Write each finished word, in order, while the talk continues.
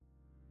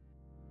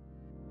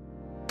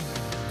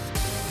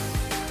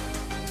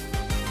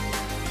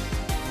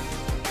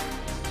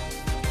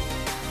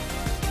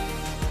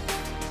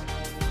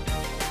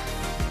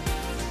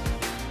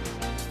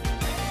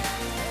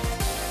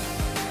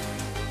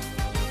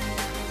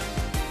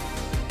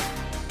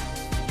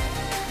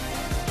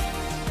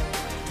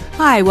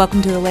Hi,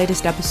 welcome to the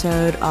latest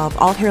episode of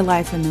Alt Hair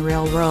Life in the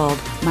Real World.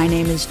 My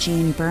name is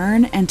Jean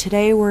Byrne, and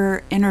today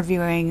we're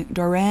interviewing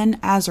Doreen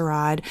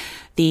Azerrad,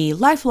 the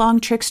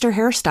lifelong trickster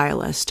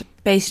hairstylist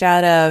based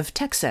out of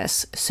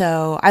Texas.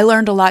 So I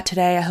learned a lot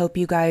today. I hope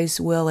you guys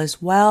will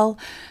as well.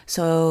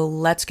 So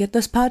let's get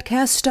this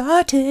podcast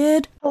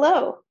started.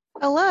 Hello.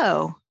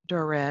 Hello,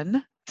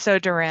 Doreen. So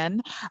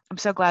Doreen, I'm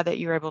so glad that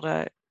you were able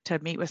to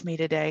meet with me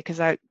today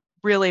because I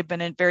really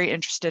been very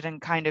interested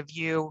in kind of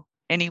you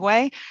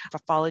anyway.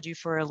 I've followed you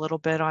for a little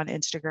bit on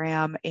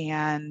Instagram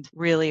and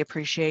really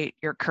appreciate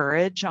your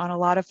courage on a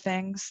lot of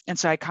things. And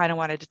so I kind of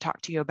wanted to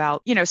talk to you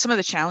about, some of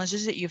the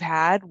challenges that you've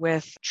had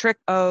with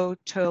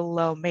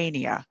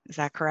trichotillomania. Is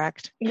that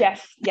correct?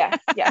 Yes.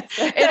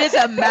 It is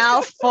a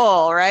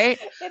mouthful, right?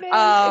 It is.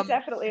 It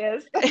definitely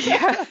is.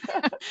 Yeah.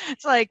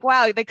 It's like,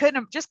 wow, they couldn't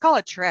have just call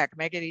it trick,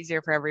 make it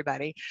easier for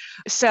everybody.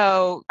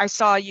 So I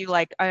saw you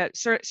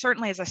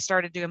certainly as I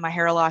started doing my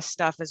hair loss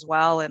stuff as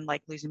well and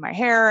like losing my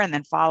hair and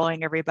then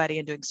following everybody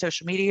and doing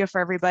social media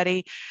for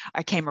everybody,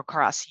 I came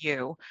across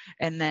you.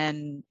 And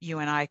then you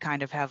and I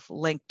kind of have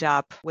linked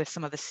up with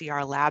some of the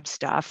CR Lab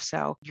stuff.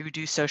 So you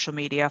do social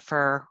media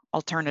for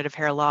alternative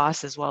hair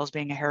loss as well as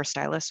being a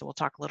hairstylist. So we'll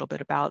talk a little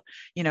bit about,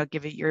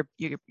 give it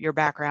your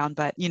background,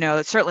 but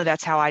certainly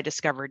that's how I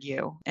discovered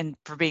you. And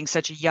for being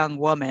such a young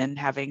woman,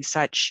 having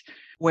such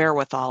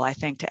wherewithal, I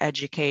think, to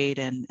educate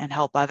and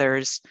help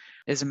others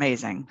is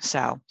amazing.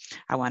 So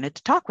I wanted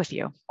to talk with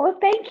you. Well,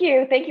 thank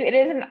you. It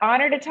is an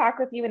honor to talk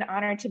with you, an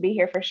honor to be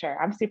here for sure.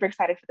 I'm super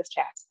excited for this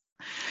chat.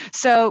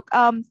 So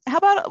how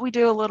about we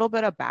do a little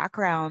bit of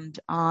background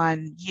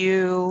on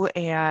you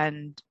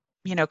and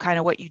kind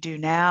of what you do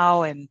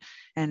now and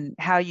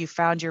how you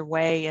found your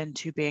way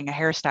into being a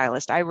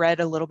hairstylist. I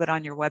read a little bit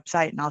on your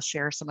website and I'll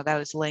share some of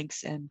those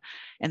links in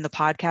the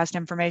podcast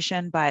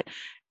information, but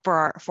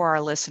for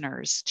our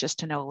listeners, just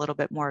to know a little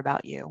bit more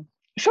about you.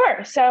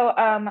 Sure. So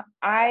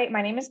my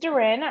name is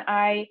Doreen.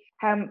 I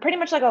am pretty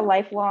much like a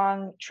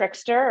lifelong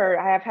trickster, or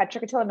I have had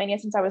trichotillomania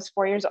since I was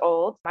 4 years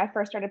old. I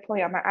first started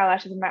pulling out my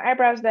eyelashes and my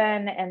eyebrows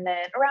then, and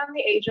then around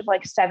the age of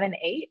like 7,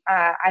 8,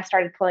 I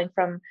started pulling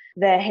from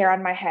the hair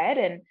on my head.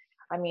 And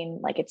I mean,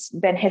 like it's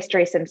been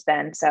history since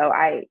then. So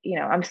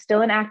I'm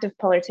still an active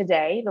puller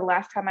today. The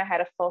last time I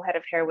had a full head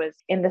of hair was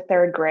in the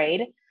 3rd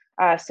grade.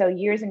 So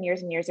years and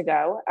years and years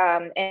ago.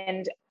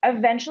 And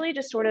eventually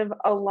just sort of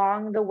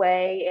along the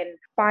way and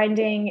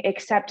finding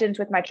acceptance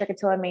with my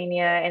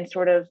trichotillomania and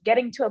sort of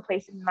getting to a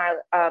place in my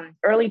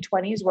early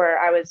 20s where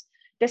I was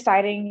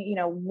deciding,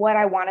 what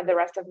I wanted the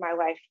rest of my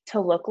life to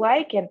look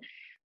like. And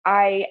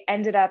I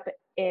ended up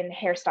in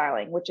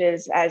hairstyling, which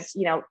is, as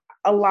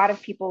a lot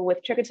of people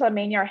with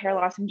trichotillomania or hair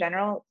loss in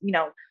general,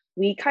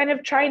 we kind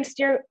of try and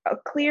steer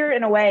clear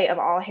in a way of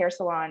all hair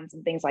salons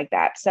and things like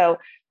that. So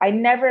I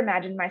never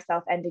imagined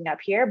myself ending up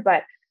here,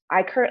 but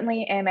I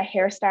currently am a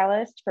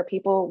hairstylist for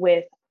people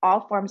with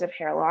all forms of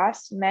hair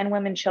loss, men,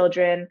 women,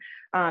 children.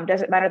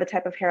 Doesn't matter the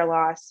type of hair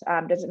loss,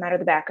 doesn't matter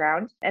the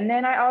background. And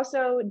then I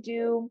also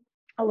do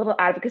a little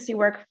advocacy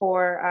work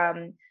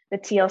for the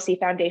TLC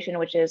Foundation,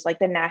 which is like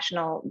the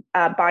National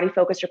Body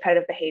Focused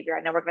Repetitive Behavior.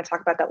 I know we're going to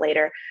talk about that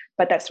later,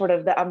 but that's sort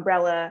of the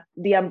umbrella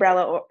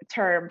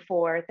term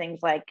for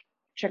things like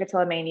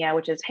trichotillomania,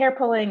 which is hair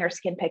pulling or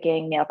skin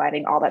picking, nail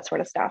biting, all that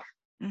sort of stuff.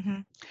 Mm-hmm.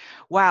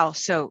 Wow.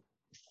 So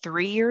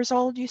 3 years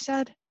old, you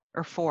said,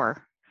 or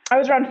 4? I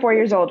was around 4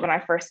 years old when I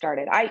first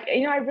started. I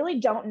really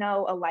don't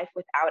know a life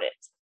without it.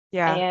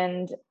 Yeah.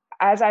 And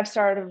as I've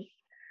sort of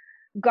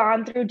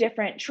gone through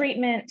different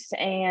treatments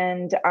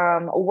and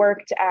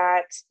worked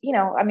at,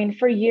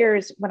 for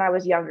years when I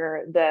was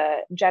younger, the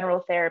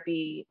general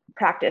therapy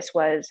practice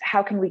was,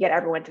 how can we get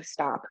everyone to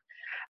stop?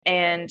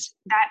 And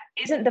that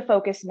isn't the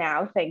focus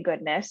now, thank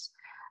goodness,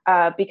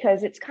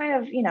 because it's kind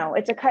of,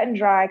 it's a cut and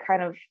dry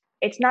kind of,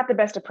 it's not the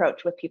best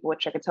approach with people with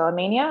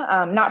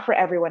trichotillomania, not for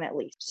everyone at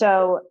least.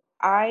 So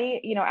I,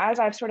 as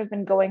I've sort of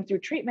been going through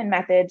treatment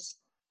methods,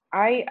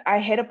 I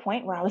hit a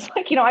point where I was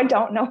like, I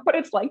don't know what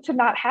it's like to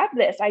not have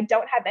this. I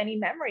don't have any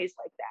memories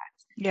like that.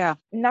 Yeah.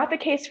 Not the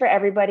case for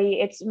everybody.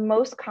 It's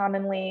most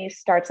commonly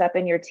starts up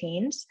in your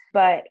teens,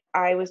 but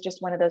I was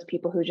just one of those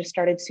people who just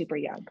started super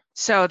young.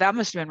 So that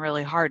must have been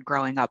really hard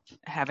growing up,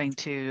 having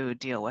to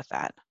deal with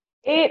that.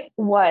 It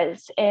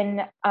was.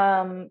 And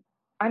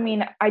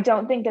I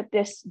don't think that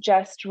this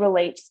just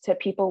relates to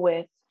people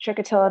with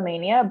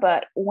trichotillomania,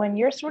 but when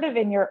you're sort of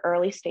in your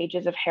early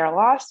stages of hair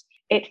loss,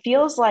 it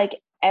feels like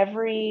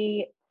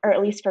or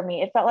at least for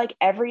me, it felt like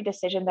every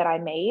decision that I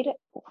made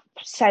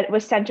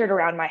was centered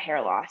around my hair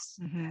loss.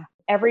 Mm-hmm.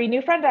 Every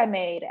new friend I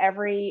made,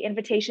 every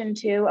invitation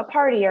to a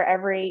party, or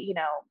every,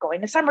 going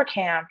to summer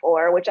camp,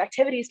 or which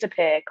activities to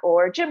pick,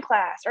 or gym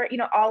class, or,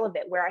 all of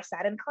it, where I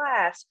sat in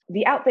class,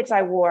 the outfits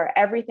I wore,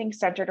 everything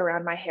centered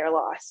around my hair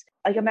loss.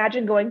 Like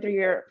imagine going through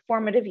your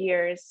formative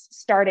years,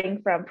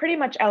 starting from pretty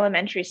much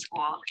elementary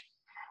school,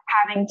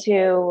 having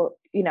to,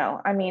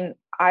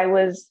 I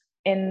was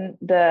in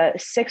the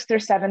 6th or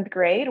 7th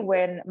grade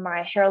when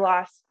my hair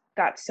loss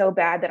got so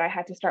bad that I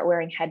had to start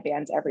wearing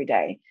headbands every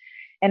day.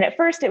 And at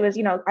first it was,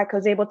 I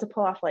was able to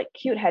pull off like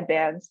cute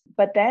headbands,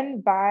 but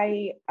then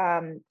by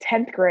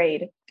 10th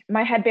grade,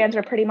 my headbands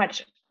were pretty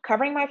much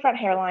covering my front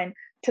hairline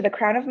to the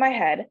crown of my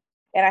head.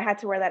 And I had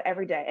to wear that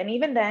every day. And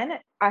even then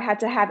I had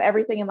to have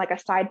everything in like a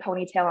side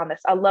ponytail on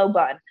this, a low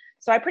bun.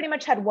 So I pretty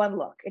much had one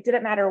look. It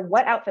didn't matter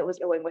what outfit was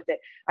going with it.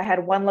 I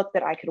had one look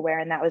that I could wear,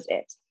 and that was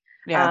it.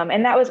 Yeah.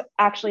 And that was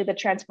actually the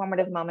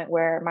transformative moment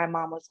where my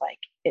mom was like,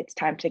 it's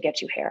time to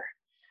get you hair.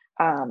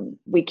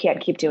 We can't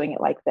keep doing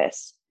it like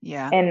this.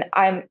 Yeah. And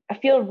I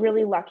feel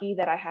really lucky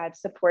that I had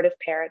supportive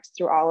parents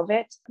through all of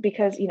it,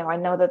 because, I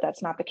know that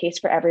that's not the case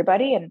for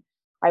everybody. And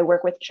I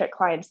work with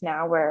clients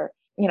now where,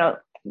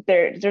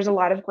 there's a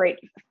lot of great,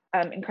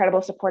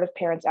 incredible supportive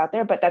parents out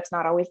there, but that's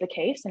not always the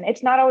case. And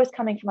it's not always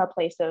coming from a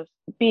place of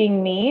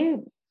being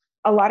mean.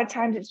 A lot of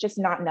times it's just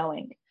not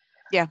knowing.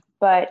 Yeah.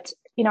 But,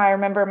 I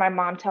remember my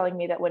mom telling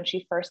me that when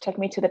she first took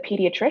me to the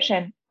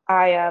pediatrician,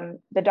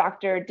 the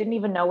doctor didn't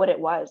even know what it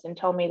was and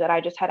told me that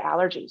I just had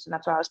allergies, and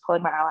that's why I was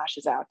pulling my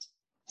eyelashes out.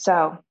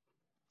 So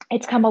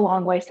it's come a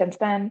long way since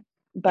then,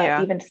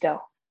 but even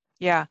still.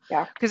 Yeah.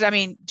 Yeah. Because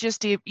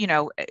just,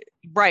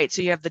 right.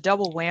 So you have the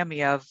double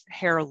whammy of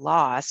hair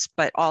loss,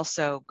 but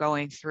also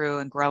going through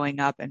and growing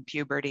up and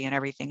puberty and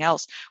everything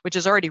else, which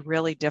is already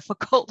really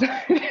difficult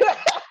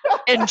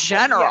in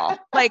general. Yeah.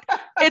 Like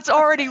it's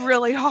already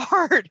really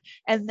hard.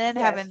 And then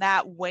having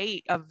that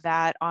weight of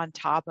that on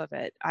top of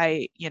it,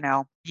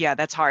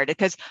 that's hard,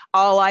 because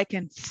all I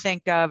can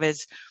think of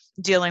is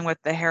dealing with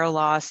the hair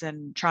loss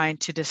and trying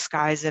to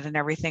disguise it and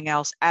everything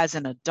else as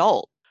an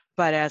adult,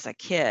 but as a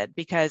kid,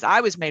 because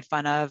I was made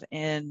fun of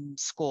in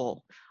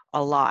school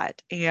a lot.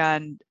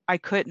 And I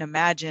couldn't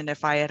imagine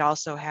if I had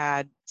also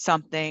had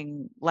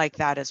something like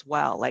that as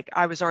well. Like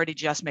I was already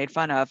just made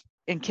fun of,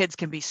 and kids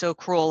can be so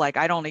cruel. Like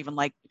I don't even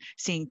like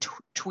seeing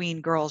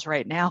tween girls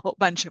right now, a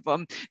bunch of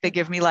them. They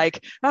give me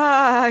like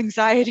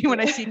anxiety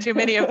when I see too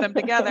many of them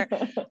together.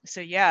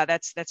 So yeah,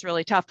 that's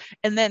really tough.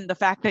 And then the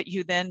fact that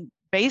you then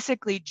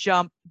basically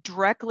jump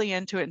directly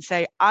into it and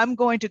say, I'm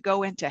going to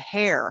go into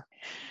hair.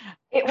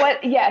 It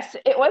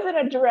wasn't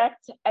a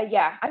direct, I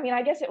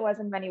guess it was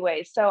in many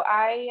ways. So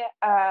I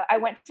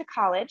went to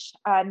college,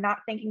 not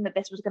thinking that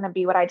this was going to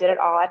be what I did at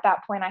all. At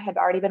that point, I had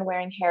already been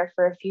wearing hair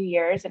for a few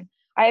years, and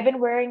I had been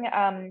wearing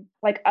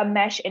like a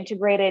mesh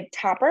integrated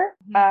topper,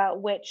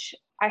 which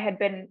I had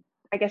been,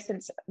 I guess,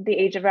 since the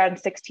age of around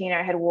 16,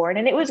 I had worn,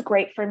 and it was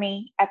great for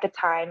me at the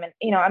time.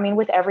 And,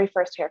 with every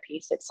first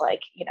hairpiece, it's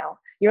like,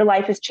 your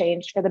life has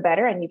changed for the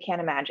better, and you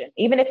can't imagine,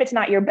 even if it's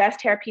not your best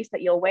hairpiece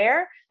that you'll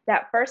wear,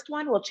 that first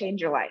one will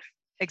change your life.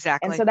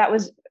 Exactly. And so that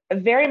was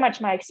very much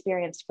my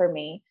experience for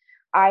me.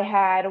 I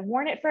had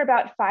worn it for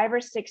about 5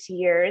 or 6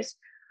 years,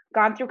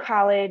 gone through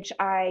college.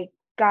 I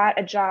got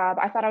a job.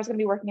 I thought I was going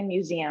to be working in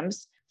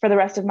museums for the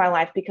rest of my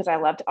life because I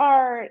loved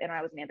art and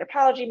I was an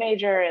anthropology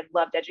major and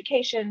loved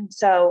education.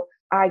 So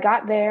I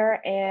got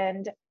there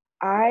and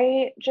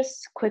I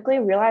just quickly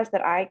realized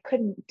that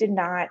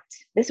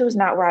this was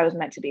not where I was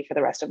meant to be for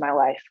the rest of my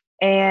life.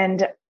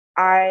 And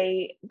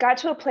I got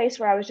to a place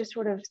where I was just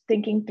sort of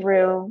thinking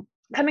through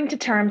coming to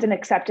terms and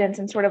acceptance,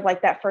 and sort of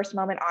like that first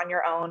moment on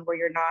your own where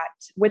you're not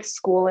with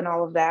school and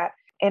all of that.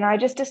 And I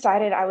just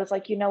decided, I was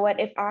like, you know what,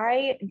 if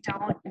I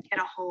don't get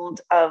a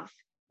hold of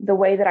the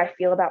way that I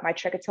feel about my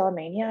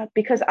trichotillomania,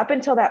 because up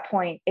until that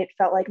point, it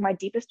felt like my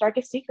deepest,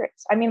 darkest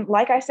secrets. I mean,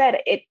 like I said,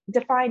 it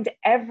defined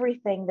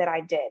everything that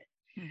I did.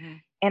 Mm-hmm.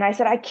 And I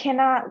said, I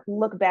cannot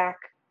look back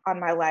on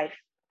my life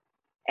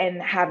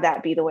and have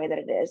that be the way that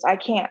it is. I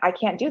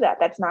can't do that.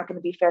 That's not going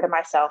to be fair to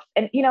myself.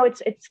 And,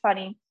 it's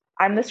funny.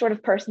 I'm the sort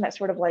of person that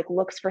sort of like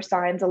looks for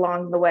signs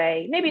along the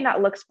way, maybe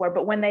not looks for,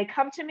 but when they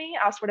come to me,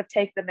 I'll sort of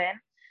take them in.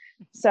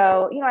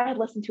 So, I had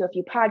listened to a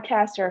few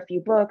podcasts or a few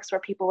books where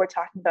people were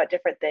talking about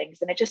different things.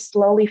 And it just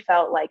slowly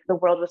felt like the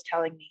world was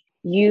telling me,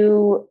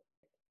 you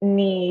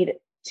need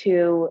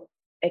to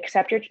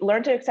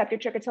learn to accept your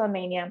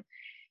trichotillomania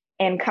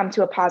and come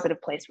to a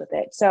positive place with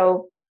it.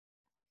 So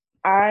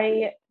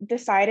I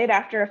decided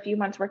after a few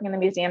months working in the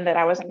museum that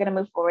I wasn't going to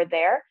move forward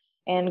there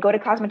and go to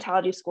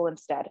cosmetology school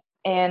instead,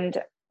 and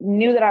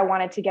knew that I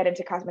wanted to get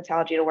into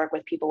cosmetology to work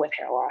with people with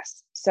hair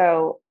loss.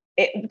 So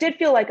it did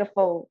feel like a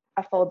full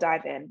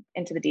dive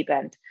into the deep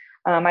end.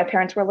 My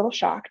parents were a little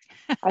shocked,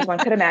 as one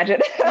could imagine.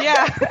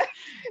 Yeah.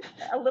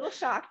 A little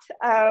shocked.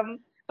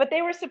 But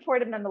they were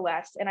supportive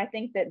nonetheless. And I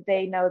think that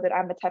they know that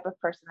I'm the type of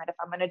person that if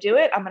I'm going to do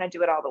it, I'm going to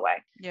do it all the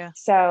way. Yeah.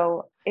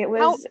 So it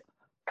was,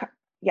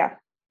 yeah.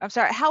 I'm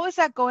sorry. How is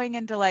that going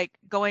into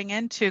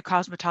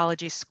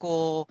cosmetology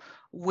school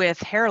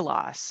with hair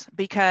loss?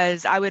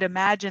 Because I would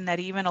imagine that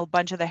even a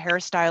bunch of the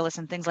hairstylists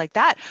and things like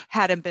that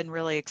hadn't been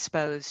really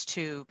exposed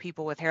to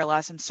people with hair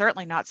loss, and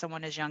certainly not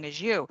someone as young as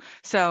you.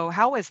 So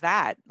how is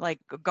that, like,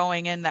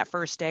 going in that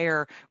first day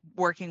or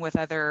working with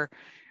other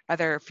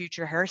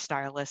future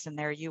hairstylists, and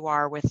there you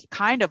are with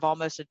kind of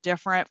almost a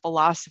different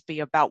philosophy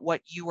about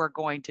what you are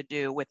going to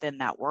do within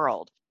that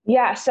world?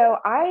 Yeah. So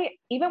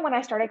even when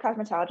I started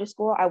cosmetology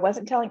school, I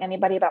wasn't telling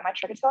anybody about my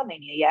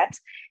trichotillomania yet.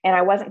 And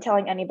I wasn't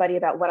telling anybody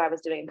about what I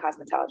was doing in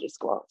cosmetology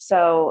school.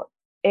 So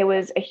it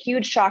was a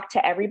huge shock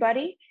to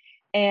everybody.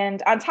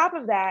 And on top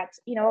of that,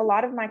 a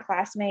lot of my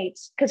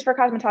classmates, because for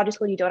cosmetology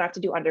school, you don't have to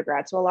do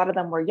undergrad. So a lot of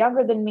them were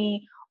younger than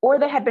me, or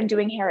they had been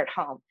doing hair at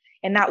home.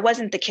 And that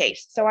wasn't the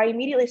case. So I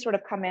immediately sort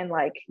of come in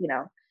like,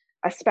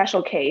 a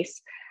special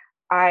case.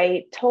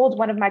 I told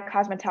one of my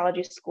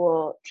cosmetology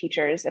school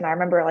teachers, and I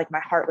remember like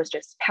my heart was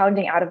just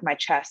pounding out of my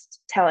chest,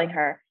 telling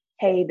her,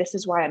 hey, this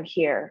is why I'm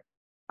here.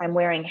 I'm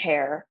wearing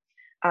hair.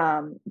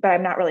 But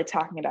I'm not really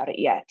talking about it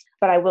yet,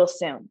 but I will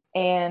soon.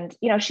 And,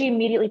 she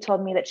immediately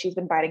told me that she's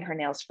been biting her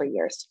nails for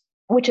years,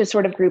 which is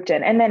sort of grouped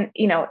in. And then,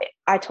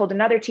 I told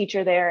another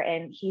teacher there,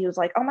 and he was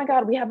like, oh my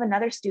God, we have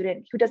another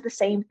student who does the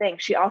same thing.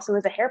 She also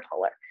is a hair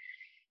puller.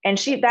 And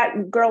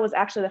that girl was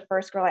actually the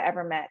first girl I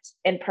ever met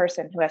in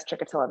person who has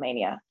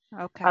trichotillomania.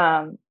 Okay.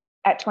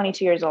 At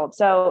 22 years old.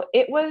 So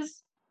it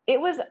was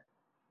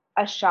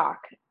a shock.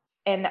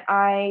 And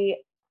I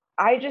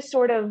just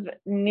sort of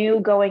knew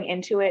going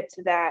into it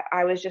that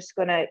I was just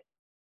going to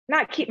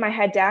not keep my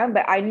head down,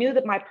 but I knew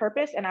that my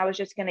purpose, and I was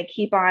just going to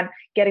keep on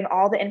getting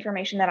all the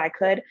information that I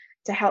could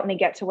to help me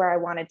get to where I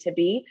wanted to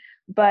be.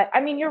 But I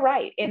mean, you're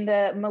right. In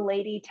the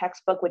Milady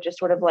textbook, which is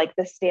sort of like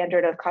the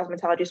standard of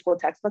cosmetology school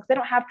textbooks, they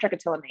don't have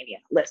trichotillomania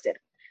listed.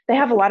 They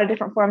have a lot of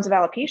different forms of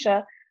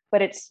alopecia,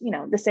 but it's,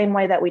 the same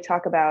way that we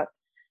talk about,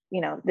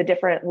 the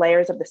different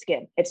layers of the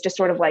skin. It's just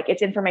sort of like,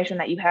 it's information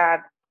that you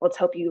have. Let's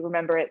hope you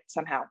remember it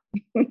somehow.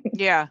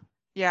 Yeah.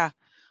 Yeah.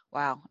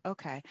 Wow.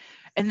 Okay.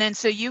 And then,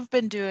 so you've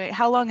been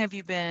how long have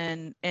you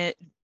been at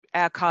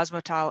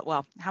cosmetology?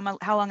 Well,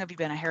 how long have you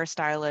been a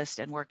hairstylist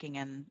and working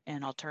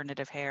in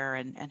alternative hair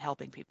and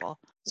helping people?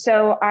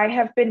 So I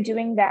have been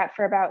doing that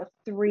for about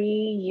 3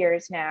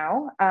 years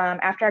now.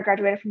 After I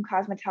graduated from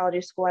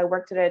cosmetology school, I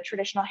worked at a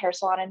traditional hair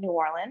salon in New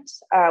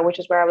Orleans, which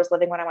is where I was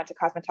living when I went to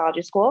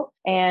cosmetology school.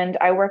 And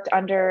I worked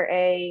under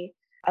a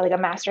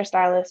master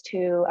stylist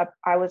who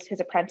I was his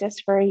apprentice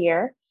for a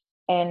year.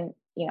 And,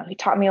 he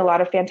taught me a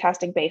lot of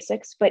fantastic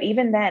basics. But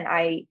even then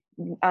I'd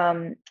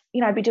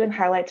be doing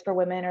highlights for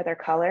women or their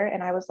color.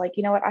 And I was like,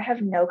 you know what? I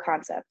have no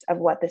concept of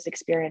what this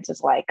experience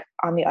is like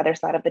on the other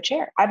side of the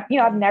chair. I've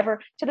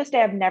never, to this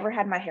day, I've never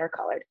had my hair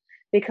colored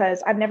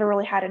because I've never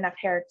really had enough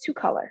hair to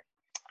color.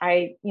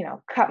 I,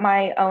 cut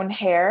my own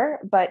hair,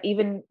 but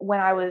even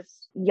when I was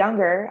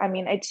younger, I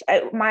mean,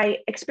 my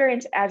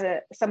experience as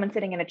someone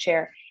sitting in a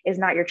chair is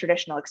not your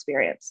traditional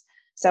experience.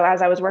 So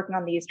as I was working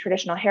on these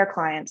traditional hair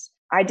clients,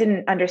 I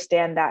didn't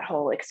understand that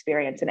whole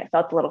experience and it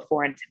felt a little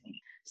foreign to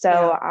me. So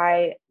yeah.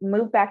 I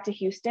moved back to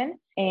Houston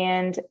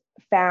and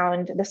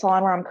found the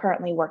salon where I'm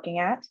currently working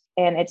at.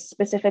 And it's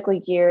specifically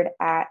geared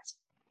at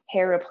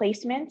hair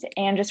replacement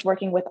and just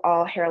working with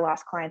all hair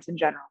loss clients in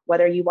general,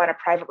 whether you want a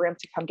private room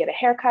to come get a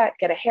haircut,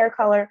 get a hair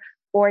color,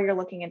 or you're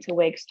looking into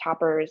wigs,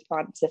 toppers,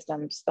 bond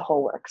systems, the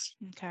whole works.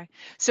 Okay.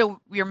 So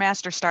your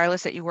master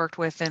stylist that you worked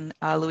with in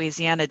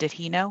Louisiana, did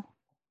he know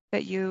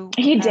that you?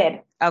 He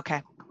did.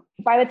 Okay.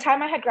 By the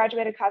time I had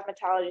graduated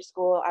cosmetology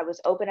school, I was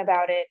open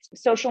about it.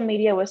 Social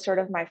media was sort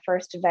of my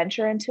first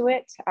venture into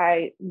it.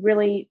 I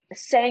really,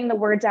 saying the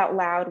words out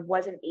loud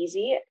wasn't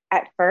easy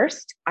at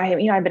first. I've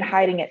been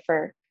hiding it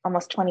for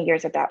almost 20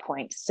 years at that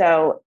point.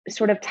 So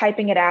sort of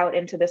typing it out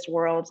into this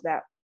world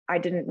that I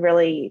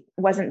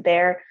wasn't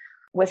there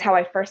was how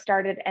I first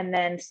started. And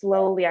then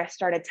slowly I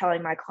started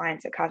telling my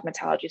clients at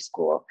cosmetology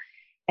school.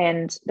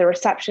 And the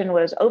reception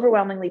was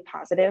overwhelmingly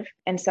positive.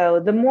 And so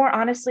the more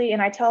honestly,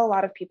 and I tell a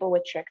lot of people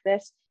with Trich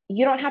this,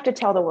 you don't have to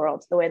tell the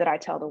world the way that I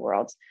tell the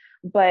world.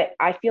 But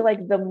I feel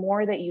like the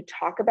more that you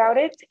talk about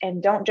it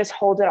and don't just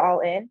hold it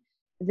all in,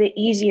 the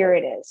easier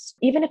it is,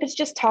 even if it's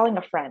just telling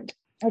a friend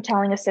or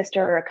telling a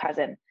sister or a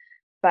cousin.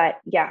 But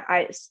yeah,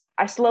 I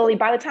slowly,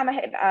 by the time I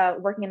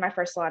had working in my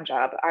first salon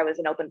job, I was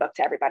an open book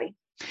to everybody.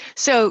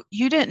 So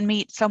you didn't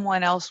meet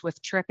someone else with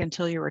Trich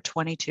until you were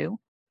 22?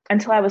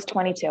 Until I was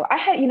 22. I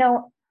had,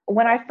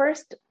 when I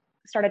first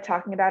started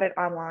talking about it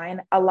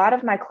online, a lot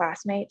of my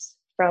classmates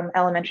from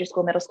elementary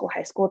school, middle school,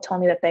 high school told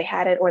me that they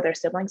had it or their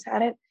siblings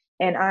had it.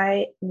 And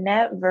I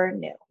never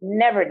knew.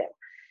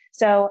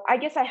 So I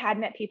guess I had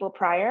met people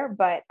prior,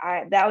 but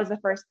that was the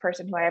first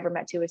person who I ever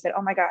met who said,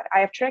 oh my God, I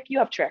have Trich, you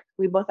have Trich.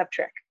 We both have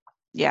Trich.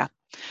 Yeah.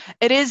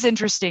 It is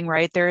interesting,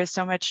 right? There is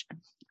so much,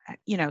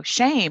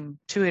 shame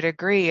to a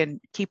degree in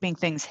keeping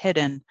things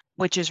hidden,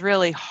 which is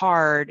really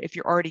hard if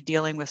you're already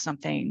dealing with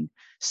something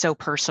so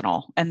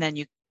personal and then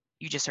you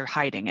just are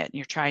hiding it and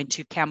you're trying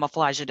to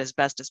camouflage it as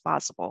best as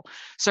possible.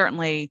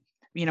 Certainly,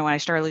 when I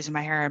started losing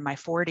my hair in my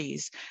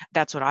 40s,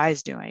 that's what I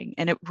was doing.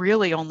 And it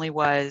really only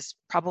was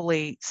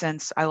probably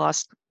since I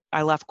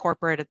left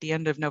corporate at the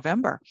end of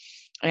November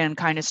and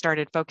kind of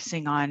started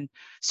focusing on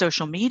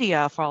social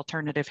media for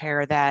alternative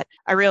hair that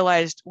I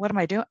realized, what am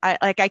I doing?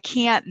 I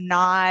can't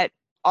not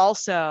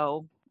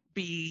also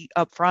be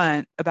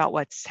upfront about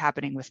what's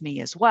happening with me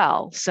as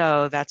well.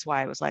 So that's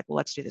why I was like, well,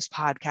 let's do this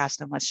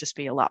podcast and let's just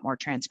be a lot more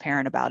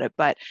transparent about it.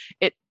 But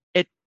it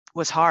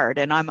was hard,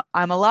 and I'm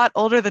a lot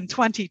older than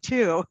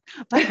 22.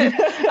 But,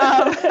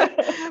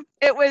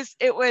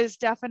 it was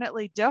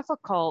definitely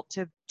difficult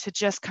to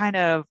just kind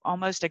of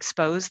almost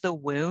expose the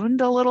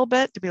wound a little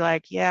bit, to be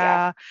like,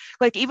 yeah.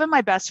 Like even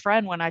my best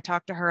friend, when I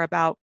talked to her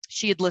about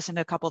she had listened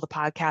to a couple of the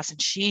podcasts,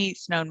 and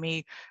she's known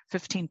me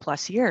 15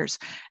 plus years.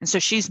 And so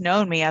she's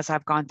known me as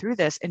I've gone through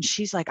this. And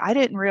she's like, I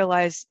didn't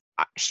realize,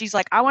 she's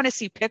like, I want to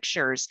see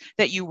pictures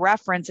that you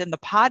reference in the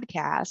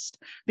podcast,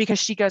 because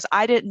she goes,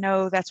 I didn't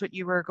know that's what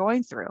you were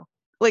going through.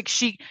 Like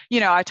she,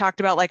 I talked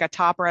about like a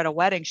topper at a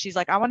wedding. She's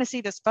like, I want to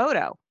see this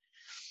photo,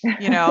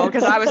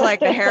 because I was like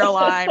the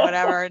hairline,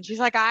 whatever. And she's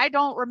like, I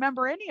don't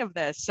remember any of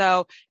this.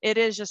 So it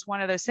is just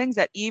one of those things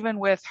that even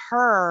with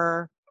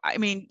her, I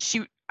mean,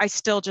 I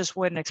still just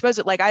wouldn't expose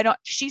it. Like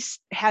she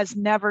has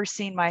never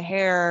seen my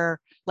hair.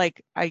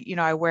 Like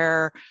I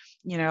wear,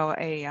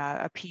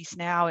 a piece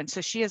now. And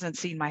so she hasn't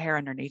seen my hair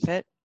underneath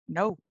it.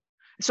 No.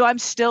 So I'm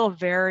still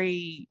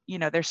very,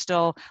 there's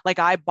still like,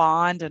 I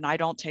bond and I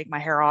don't take my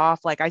hair off.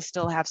 Like I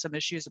still have some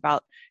issues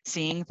about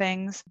seeing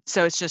things.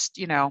 So it's just,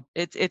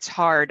 it's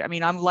hard. I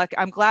mean, I'm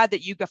glad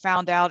that you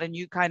found out and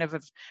you kind of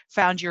have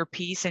found your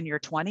peace in your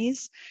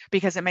 20s,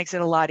 because it makes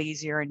it a lot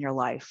easier in your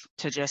life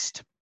to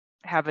just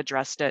have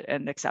addressed it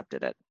and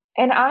accepted it.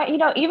 And I,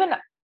 even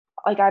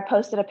like I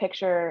posted a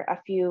picture a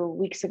few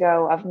weeks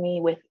ago of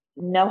me with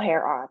no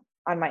hair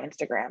on my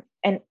Instagram.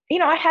 And,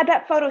 I had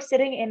that photo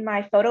sitting in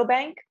my photo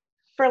bank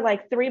for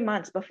like 3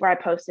 months before I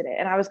posted it.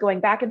 And I was going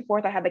back and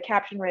forth. I had the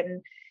caption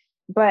written,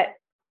 but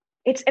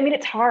it's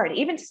hard.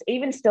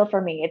 Even still for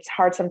me, it's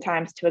hard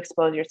sometimes to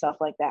expose yourself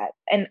like that.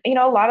 And,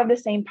 a lot of the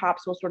same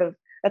thoughts will sort of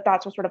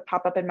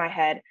pop up in my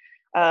head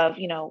of,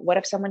 what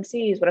if someone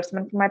sees, what if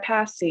someone from my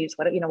past sees,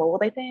 what will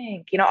they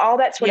think? All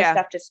that sort of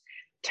stuff just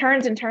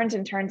turns and turns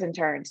and turns and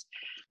turns.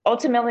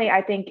 Ultimately,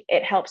 I think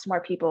it helps more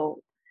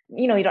people,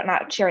 you don't,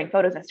 not sharing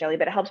photos necessarily,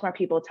 but it helps more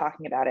people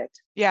talking about it.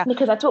 Yeah.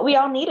 Because that's what we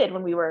all needed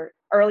when we were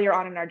earlier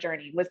on in our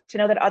journey, was to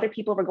know that other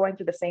people were going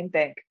through the same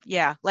thing.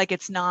 Yeah. Like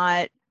it's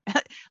not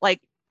like,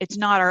 it's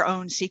not our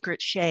own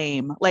secret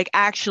shame. Like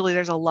actually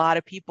there's a lot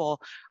of people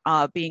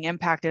being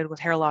impacted with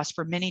hair loss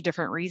for many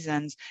different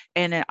reasons.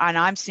 And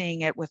I'm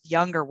seeing it with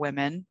younger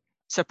women,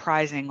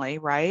 surprisingly.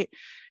 Right.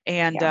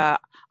 And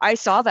I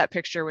saw that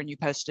picture when you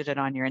posted it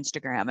on your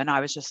Instagram, and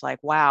I was just like,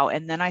 wow.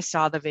 And then I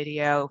saw the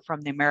video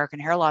from the American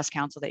Hair Loss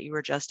Council that you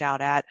were just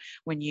out at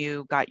when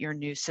you got your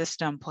new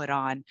system put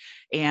on.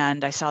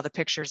 And I saw the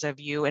pictures of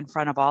you in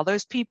front of all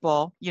those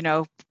people,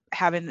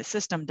 having the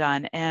system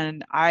done.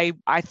 And I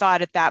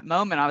thought at that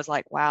moment, I was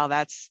like, wow,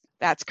 that's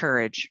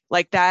courage.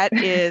 Like that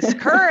is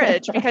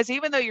courage, because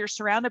even though you're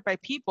surrounded by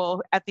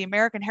people at the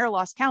American Hair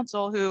Loss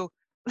Council who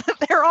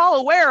they're all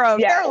aware of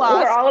hair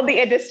loss. We're all in the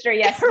industry.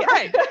 Yes.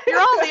 Right. You're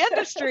all in the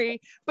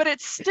industry, but it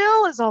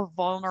still is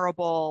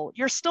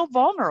you're still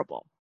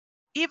vulnerable.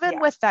 Even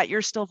with that,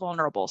 you're still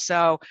vulnerable.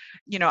 So,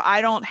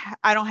 I don't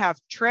have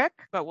trick,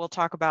 but we'll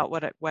talk about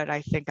what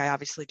I think I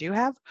obviously do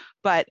have.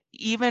 But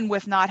even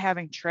with not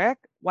having trick,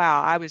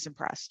 wow, I was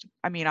impressed.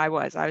 I mean, I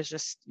was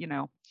just,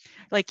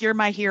 like, you're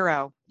my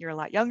hero. You're a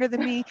lot younger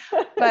than me,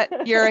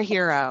 but you're a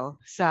hero.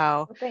 So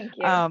well, thank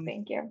you.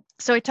 Thank you.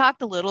 So we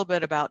talked a little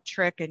bit about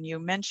trick, and you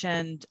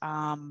mentioned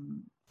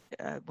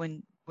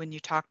when you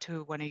talked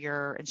to one of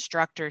your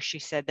instructors, she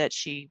said that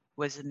she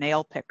was a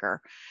nail picker.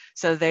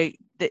 So they've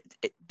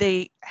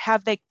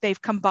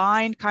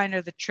combined kind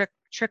of the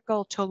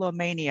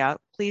trichotillomania.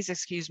 Please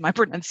excuse my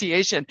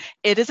pronunciation.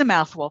 It is a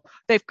mouthful.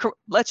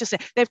 Let's just say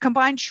they've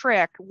combined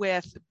trick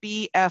with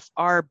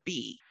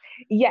BFRB.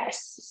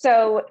 Yes.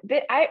 So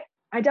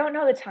I don't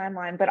know the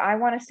timeline, but I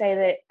want to say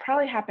that it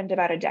probably happened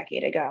about a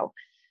decade ago.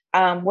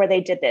 Where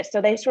they did this.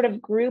 So they sort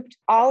of grouped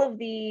all of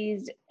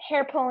these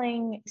hair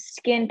pulling,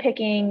 skin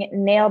picking,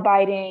 nail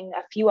biting,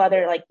 a few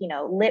other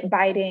lip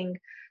biting,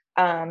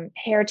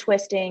 hair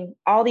twisting,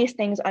 all these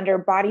things under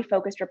body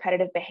focused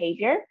repetitive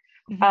behavior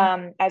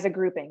as a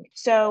grouping.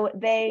 So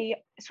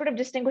they sort of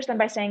distinguish them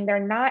by saying they're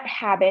not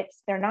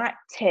habits, they're not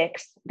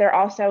tics, they're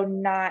also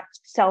not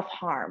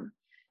self-harm.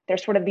 They're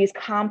sort of these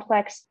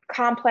complex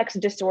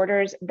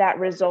disorders that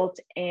result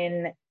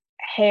in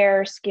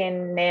hair,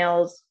 skin,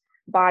 nails,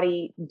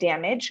 body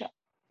damage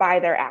by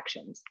their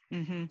actions.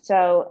 Mm-hmm.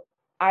 So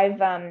I've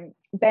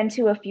been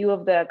to a few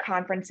of the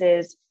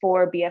conferences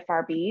for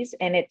BFRBs,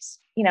 and it's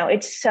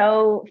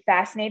so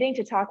fascinating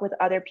to talk with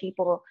other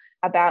people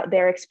about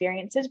their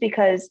experiences,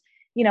 because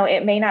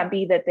it may not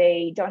be that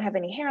they don't have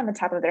any hair on the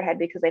top of their head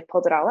because they've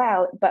pulled it all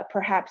out, but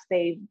perhaps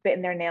they've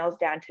bitten their nails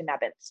down to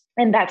nubbins,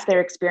 and that's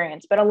their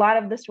experience. But a lot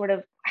of the sort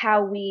of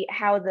how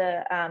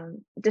the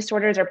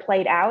disorders are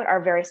played out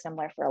are very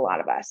similar for a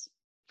lot of us.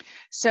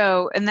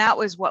 So, and that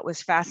was what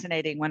was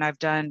fascinating when I've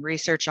done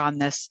research on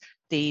this,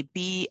 the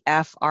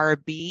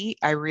BFRB,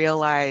 I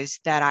realized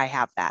that I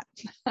have that.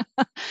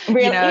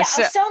 Really?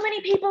 So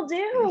many people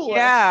do.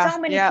 Yeah. So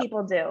many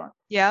people do.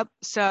 Yep.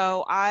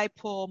 So I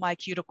pull my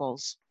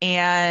cuticles,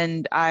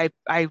 and I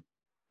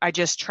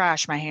just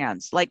trash my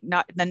hands. Like,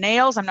 not the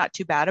nails I'm not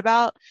too bad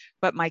about,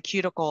 but my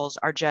cuticles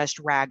are just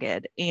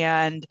ragged.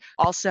 And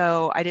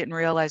also I didn't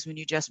realize when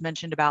you just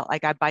mentioned about,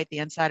 like, I bite the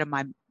inside of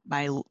my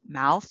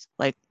mouth,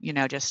 like,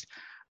 just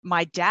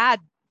my dad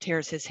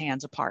tears his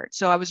hands apart.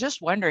 So I was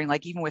just wondering,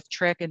 like, even with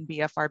trick and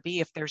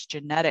BFRB, if there's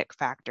genetic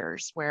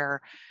factors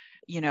where,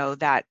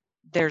 that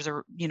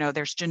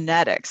there's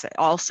genetics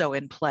also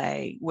in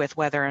play with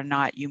whether or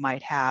not you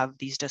might have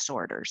these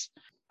disorders.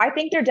 I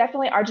think there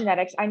definitely are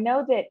genetics. I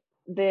know that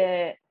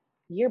the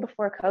year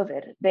before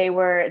COVID,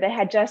 they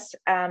had just,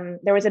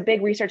 there was a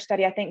big research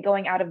study, I think,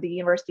 going out of the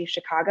University of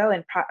Chicago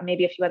and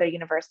maybe a few other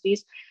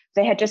universities.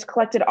 They had just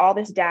collected all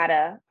this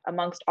data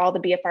amongst all the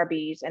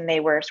BFRBs, and they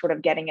were sort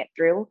of getting it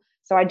through.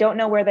 So I don't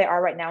know where they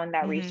are right now in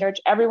that research.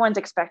 Everyone's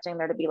expecting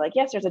there to be like,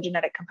 yes, there's a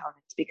genetic component,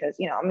 because,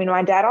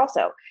 my dad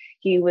also,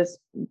 he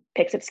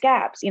picks at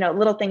scabs,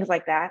 little things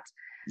like that.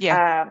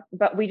 Yeah.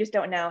 But we just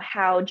don't know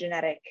how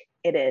genetic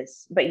it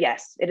is. But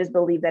yes, it is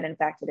believed that in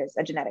fact it is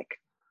a genetic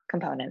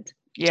component.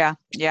 Yeah.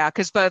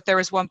 Because there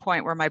was one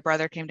point where my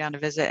brother came down to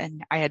visit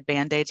and I had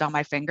Band-Aids on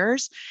my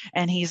fingers,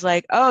 and he's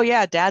like, oh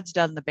yeah, dad's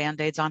done the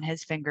Band-Aids on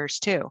his fingers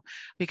too,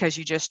 because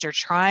you just are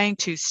trying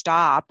to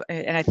stop.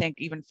 And I think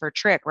even for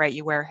Trick, right,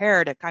 you wear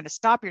hair to kind of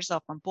stop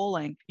yourself from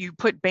pulling. You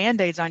put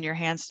Band-Aids on your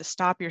hands to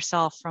stop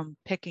yourself from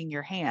picking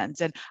your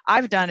hands. And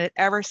I've done it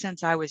ever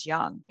since I was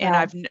young.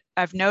 And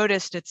I've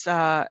noticed it's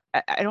I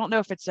don't know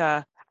if it's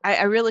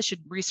I really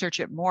should research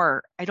it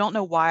more. I don't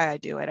know why I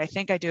do it. I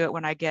think I do it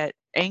when I get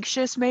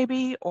anxious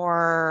maybe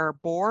or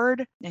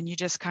bored, and you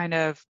just kind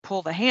of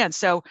pull the hand.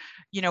 So,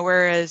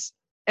 whereas,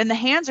 and the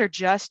hands are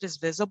just as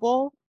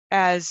visible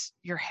as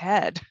your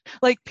head.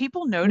 Like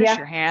people notice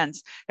your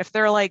hands if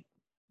they're like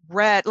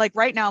red. Like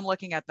right now I'm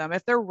looking at them.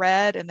 If they're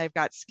red and they've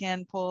got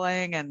skin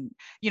pulling, and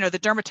the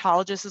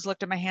dermatologist has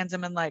looked at my hands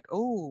and been like,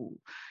 oh,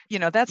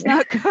 that's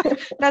not good.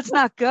 That's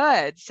not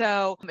good.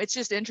 So it's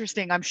just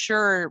interesting. I'm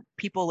sure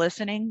people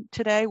listening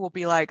today will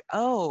be like,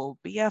 oh,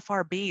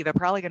 BFRB. They're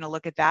probably going to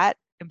look at that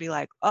and be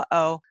like,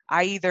 uh-oh,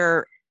 I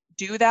either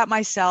do that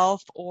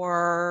myself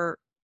or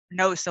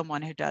know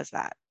someone who does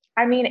that.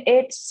 I mean,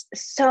 it's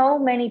so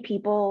many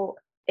people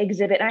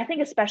exhibit, and I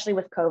think especially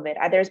with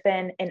COVID, there's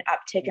been an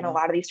uptick in a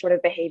lot of these sort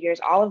of behaviors.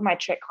 All of my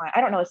Trick clients,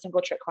 I don't know a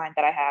single Trick client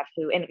that I have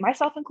who, and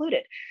myself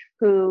included,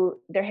 who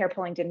their hair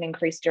pulling didn't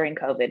increase during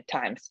COVID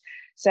times.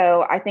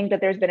 So I think that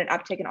there's been an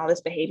uptick in all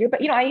this behavior.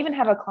 But I even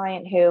have a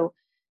client who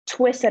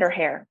twists at her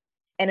hair,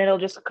 and it'll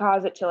just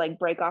cause it to like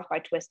break off by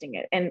twisting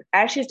it. And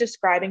as she's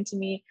describing to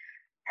me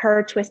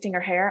her twisting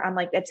her hair, I'm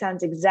like, that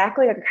sounds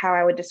exactly like how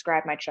I would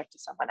describe my Trick to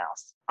someone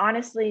else.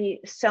 Honestly,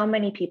 so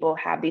many people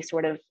have these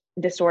sort of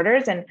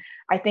disorders. And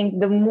I think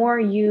the more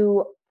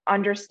you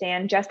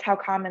understand just how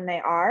common they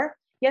are,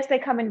 yes, they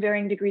come in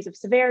varying degrees of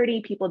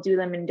severity. People do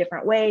them in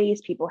different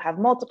ways. People have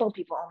multiple,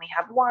 people only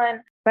have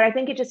one. But I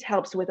think it just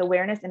helps with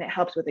awareness, and it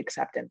helps with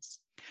acceptance.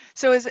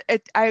 So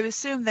I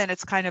assume then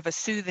it's kind of a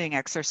soothing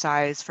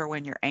exercise for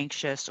when you're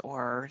anxious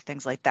or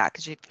things like that.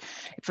 Because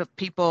if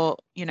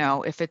people,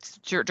 if it's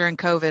during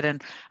COVID,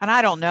 and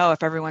I don't know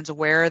if everyone's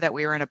aware that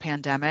we were in a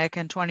pandemic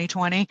in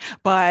 2020,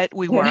 but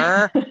we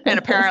were, and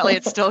apparently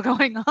it's still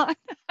going on.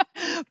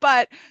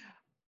 But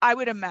I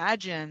would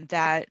imagine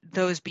that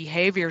those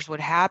behaviors would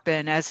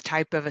happen as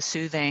type of a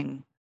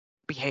soothing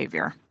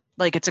behavior.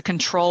 Like it's a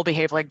control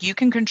behavior, like you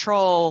can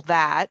control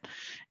that.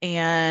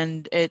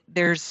 And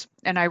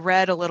I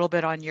read a little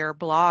bit on your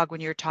blog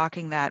when you're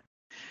talking that,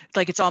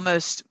 like, it's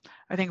almost,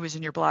 I think it was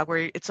in your blog,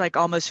 where it's like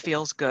almost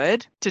feels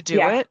good to do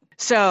it.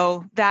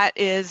 So that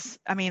is,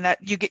 that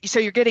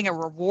you're getting a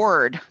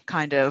reward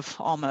kind of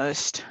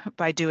almost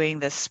by doing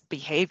this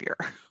behavior,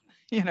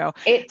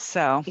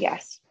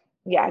 Yes.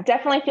 Yeah, it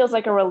definitely feels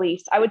like a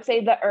release. I would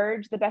say the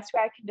urge, the best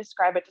way I can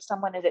describe it to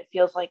someone is it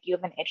feels like you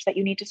have an itch that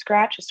you need to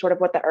scratch, is sort of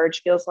what the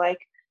urge feels like,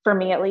 for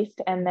me at least.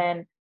 And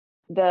then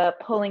the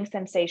pulling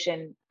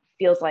sensation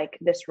feels like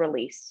this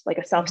release, like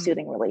a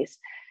self-soothing release.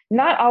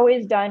 Not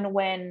always done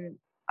when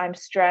I'm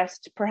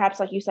stressed,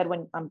 perhaps like you said,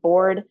 when I'm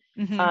bored.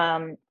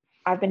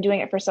 I've been doing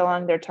it for so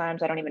long, there are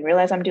times I don't even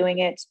realize I'm doing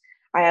it.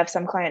 I have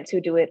some clients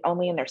who do it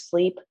only in their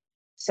sleep.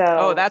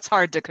 So that's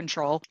hard to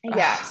control.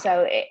 Yeah.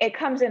 So it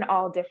comes in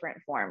all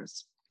different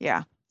forms.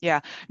 Yeah.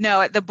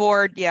 No, at the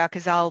board. Yeah.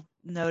 Cause I'll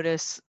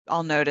notice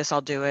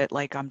I'll do it.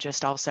 Like I'm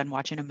just all of a sudden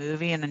watching a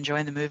movie and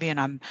enjoying the movie, and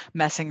I'm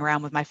messing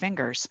around with my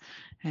fingers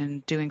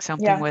and doing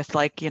something with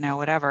like,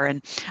 whatever.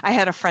 And I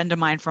had a friend of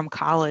mine from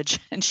college,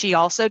 and she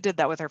also did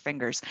that with her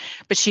fingers,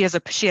 but she had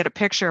a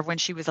picture of when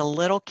she was a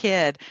little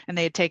kid, and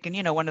they had taken,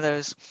 one of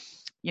those,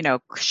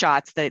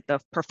 shots,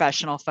 the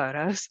professional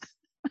photos.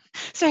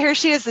 So here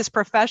she is, this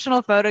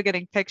professional photo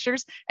getting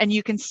pictures, and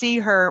you can see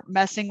her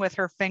messing with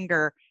her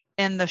finger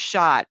in the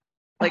shot.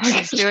 Like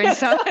she's doing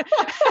something.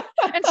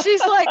 And she's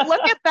like,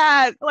 look at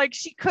that. Like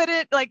she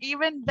couldn't, like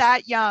even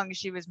that young,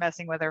 she was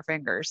messing with her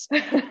fingers.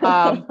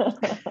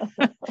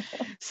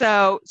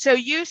 So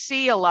you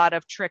see a lot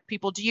of Trick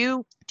people. Do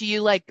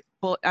you like,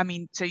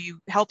 so you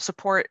help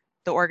support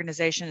the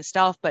organization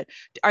itself, but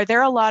are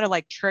there a lot of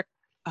like Trick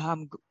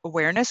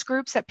awareness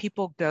groups that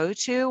people go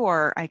to?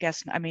 Or I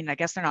guess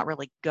they're not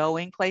really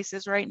going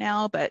places right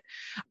now, but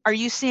are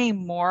you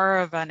seeing more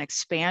of an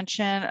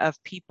expansion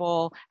of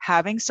people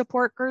having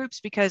support groups?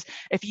 Because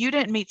if you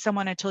didn't meet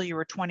someone until you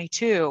were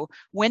 22,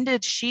 when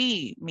did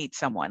she meet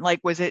someone?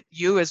 Like, was it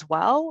you as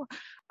well?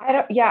 I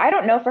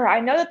don't know for her. I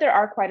know that there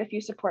are quite a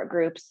few support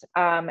groups.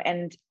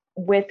 And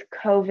with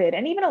COVID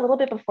and even a little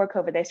bit before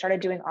COVID, they started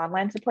doing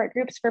online support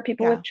groups for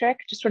people with trich,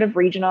 just sort of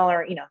regional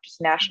or,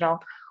 just national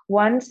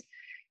ones.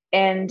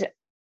 And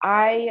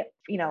a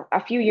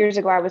few years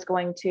ago, I was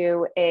going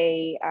to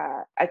a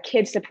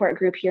kids support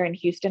group here in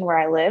Houston where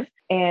I live,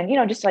 and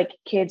just like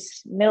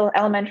kids,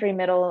 elementary,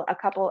 middle, a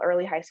couple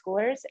early high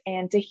schoolers,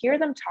 and to hear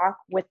them talk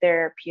with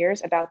their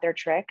peers about their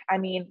trich, I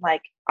mean,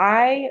 like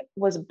I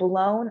was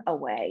blown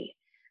away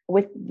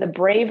with the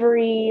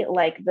bravery,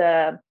 like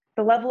the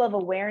level of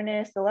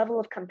awareness, the level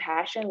of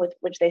compassion with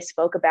which they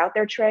spoke about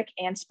their trich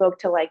and spoke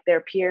to like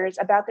their peers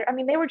about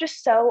they were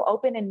just so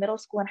open in middle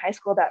school and high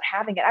school about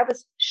having it. I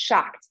was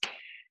shocked.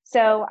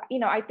 So,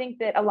 I think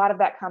that a lot of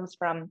that comes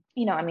from,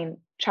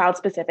 child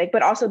specific,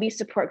 but also these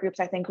support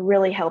groups, I think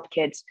really help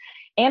kids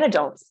and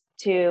adults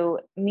to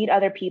meet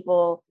other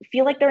people,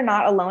 feel like they're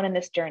not alone in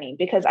this journey.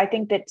 Because I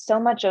think that so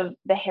much of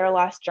the hair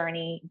loss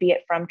journey, be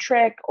it from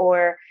trich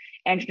or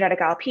androgenetic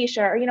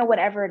alopecia or,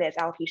 whatever it is,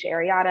 alopecia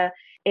areata,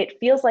 it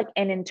feels like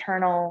an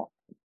internal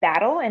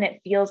battle. And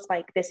it feels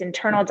like this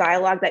internal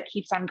dialogue that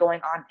keeps on going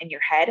on in your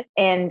head.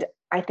 And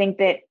I think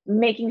that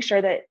making sure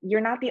that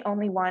you're not the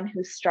only one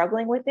who's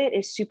struggling with it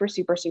is super,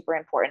 super, super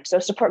important. So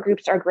support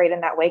groups are great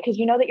in that way because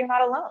you know that you're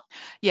not alone.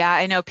 Yeah,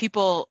 I know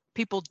people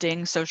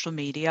ding social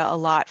media a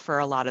lot for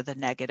a lot of the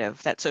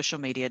negative that social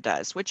media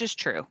does, which is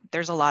true.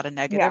 There's a lot of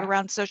negative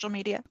around social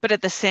media. But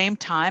at the same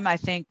time, I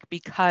think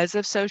because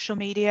of social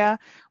media,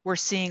 we're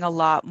seeing a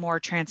lot more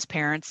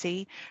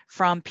transparency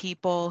from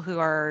people who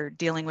are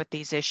dealing with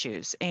these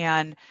issues.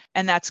 And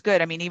that's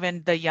good. I mean,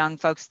 even the young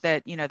folks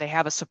that, they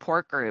have a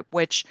support group,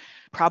 which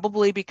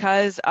probably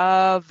because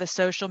of the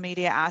social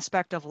media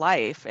aspect of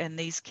life, and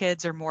these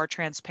kids are more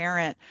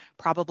transparent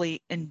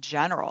probably in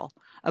general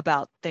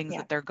about things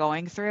that they're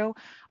going through.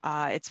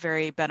 It's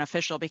very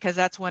beneficial because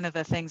that's one of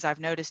the things I've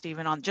noticed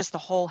even on just the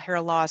whole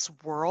hair loss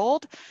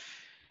world.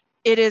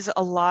 It is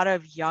a lot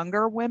of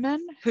younger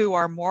women who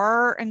are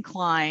more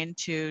inclined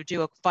to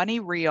do a funny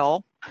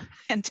reel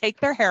and take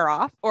their hair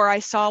off. Or I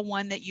saw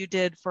one that you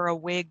did for a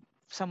wig,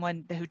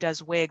 someone who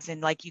does wigs,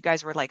 and like you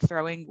guys were like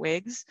throwing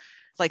wigs.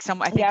 Like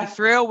I think you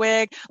threw a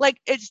wig, like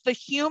it's the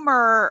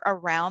humor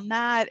around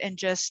that and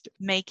just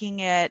making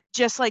it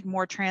just like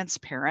more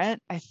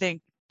transparent. I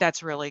think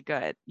that's really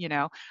good.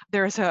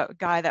 There's a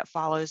guy that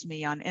follows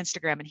me on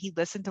Instagram and he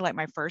listened to like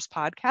my first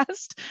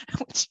podcast,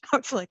 which I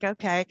was like,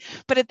 okay.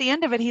 But at the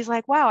end of it, he's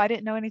like, wow, I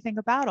didn't know anything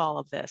about all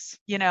of this,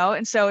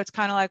 And so it's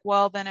kind of like,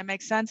 well, then it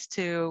makes sense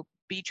to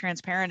be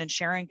transparent and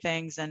sharing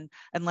things and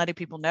letting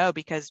people know,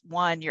 because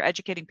one, you're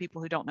educating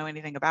people who don't know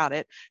anything about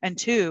it. And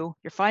two,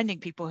 you're finding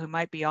people who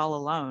might be all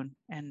alone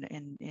and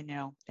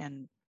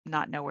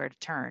not know where to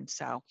turn.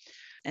 So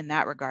in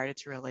that regard,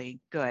 it's really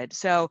good.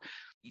 So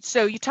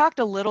you talked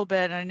a little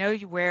bit, and I know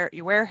you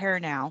wear hair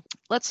now.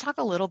 Let's talk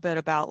a little bit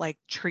about like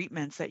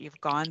treatments that you've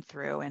gone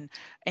through.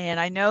 And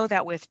I know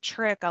that with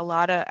trich,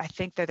 I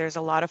think that there's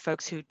a lot of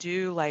folks who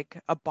do like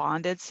a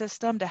bonded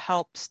system to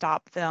help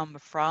stop them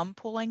from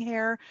pulling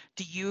hair.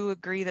 Do you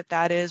agree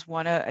that is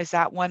one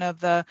of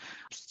the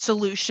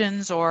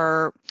solutions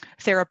or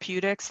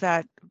therapeutics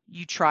that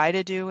you try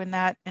to do in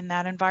that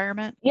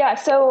environment? Yeah.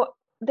 So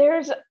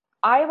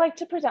I like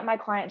to present my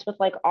clients with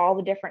like all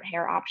the different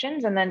hair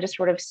options and then just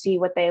sort of see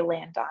what they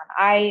land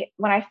on.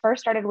 When I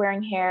first started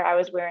wearing hair, I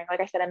was wearing,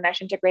 like I said, a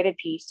mesh integrated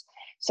piece.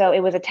 So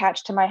it was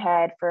attached to my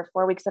head for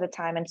 4 weeks at a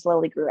time and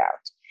slowly grew out.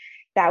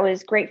 That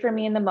was great for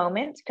me in the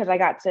moment because I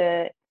got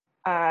to,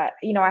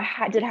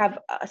 did have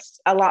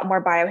a lot more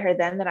bio hair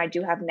then than I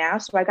do have now.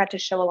 So I got to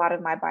show a lot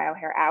of my bio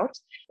hair out.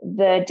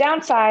 The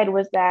downside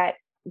was that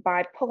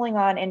by pulling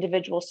on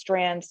individual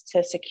strands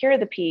to secure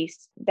the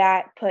piece,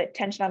 that put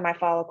tension on my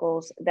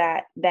follicles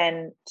that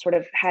then sort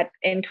of had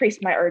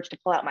increased my urge to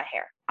pull out my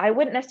hair. I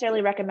wouldn't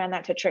necessarily recommend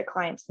that to trich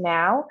clients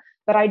now,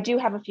 but I do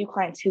have a few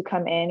clients who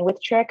come in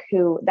with trich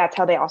who that's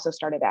how they also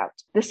started out.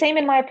 The same,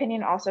 in my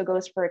opinion, also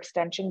goes for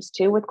extensions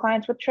too with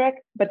clients with trich.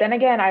 But then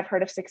again, I've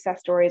heard of success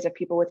stories of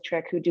people with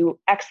trich who do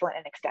excellent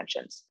in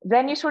extensions.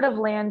 Then you sort of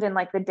land in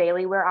like the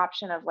daily wear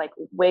option of like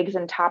wigs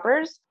and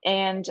toppers.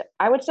 And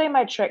I would say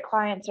my trich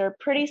clients are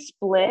pretty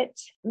split,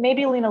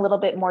 maybe lean a little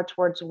bit more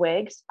towards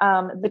wigs.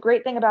 The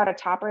great thing about a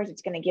topper is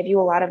it's going to give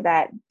you a lot of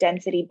that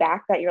density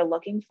back that you're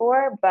looking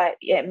for, but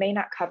it may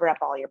not cover up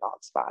all your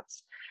bald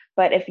spots.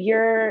 But if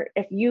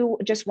you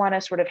just want to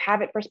sort of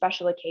have it for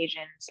special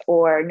occasions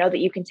or know that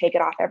you can take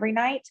it off every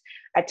night,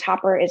 a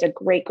topper is a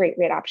great, great,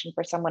 great option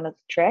for someone with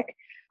trich.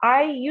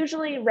 I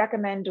usually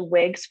recommend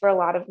wigs for a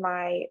lot of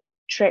my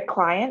trich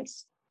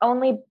clients,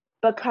 only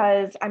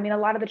because, a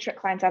lot of the trich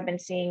clients I've been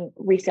seeing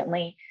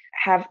recently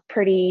have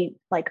pretty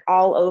like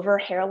all over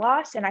hair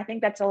loss. And I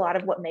think that's a lot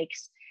of what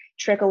makes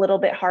trich a little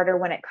bit harder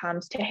when it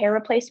comes to hair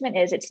replacement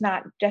is it's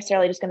not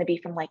necessarily just going to be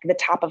from like the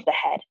top of the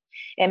head.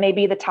 It may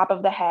be the top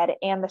of the head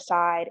and the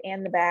side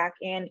and the back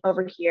and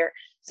over here.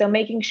 So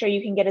making sure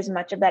you can get as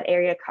much of that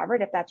area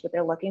covered, if that's what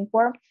they're looking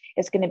for,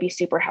 is going to be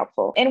super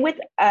helpful. And with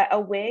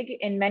a wig,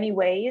 in many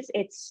ways,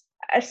 it's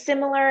a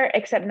similar,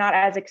 except not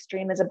as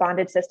extreme as a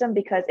bonded system,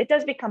 because it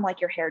does become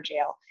like your hair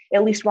gel,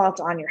 at least while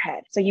it's on your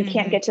head. So you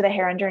can't get to the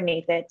hair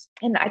underneath it.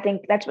 And I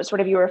think that's what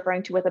sort of you're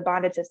referring to with a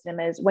bonded system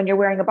is when you're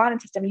wearing a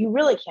bonded system, you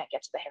really can't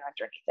get to the hair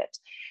underneath it.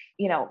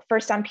 You know, for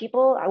some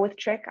people with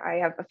Trick, I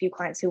have a few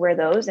clients who wear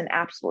those and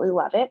absolutely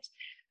love it.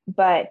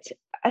 But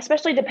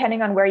especially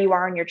depending on where you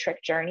are in your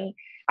Trick journey,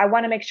 I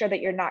want to make sure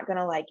that you're not going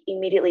to like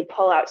immediately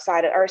pull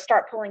outside or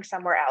start pulling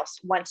somewhere else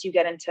once you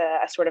get into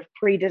a sort of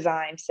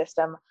pre-designed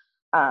system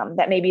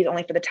that maybe is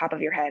only for the top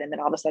of your head, and then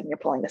all of a sudden you're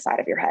pulling the side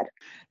of your head.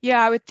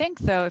 Yeah, I would think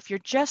though, if you're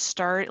just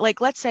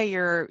like let's say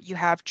you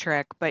have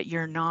Trick, but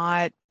you're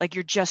not like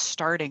you're just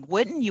starting,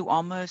 wouldn't you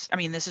almost, I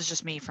mean, this is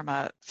just me from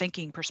a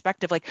thinking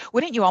perspective, like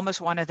wouldn't you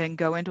almost want to then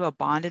go into a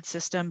bonded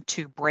system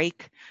to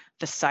break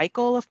the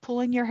cycle of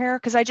pulling your hair?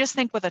 Because I just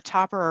think with a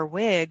topper or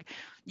wig,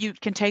 you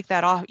can take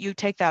that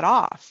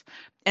off.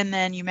 And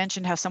then you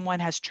mentioned how someone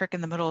has Trick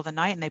in the middle of the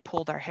night and they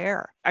pull their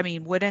hair. I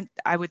mean,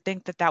 I would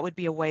think that would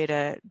be a way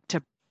to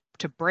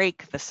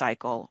break the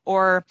cycle,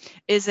 or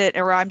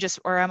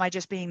am I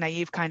just being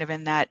naive kind of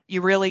in that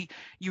you really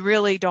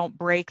don't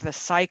break the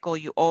cycle?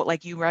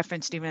 Like you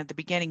referenced even at the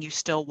beginning, you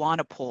still want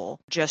to pull,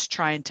 just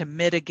trying to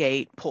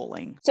mitigate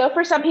pulling. So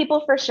for some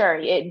people, for sure,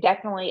 it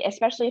definitely,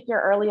 especially if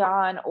you're early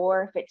on,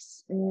 or if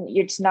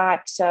it's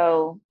not,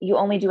 so you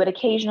only do it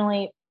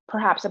occasionally,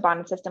 perhaps a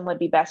bonded system would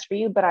be best for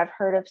you. But I've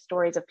heard of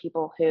stories of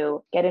people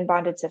who get in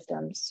bonded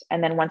systems,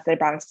 and then once their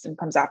bonded system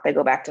comes off, they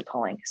go back to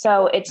pulling.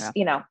 So it's,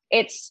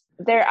 it's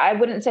there. I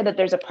wouldn't say that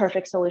there's a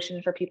perfect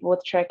solution for people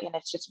with Trick. And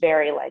it's just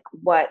very like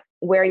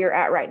where you're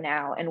at right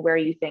now and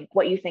what you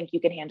think you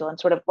can handle, and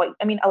sort of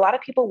a lot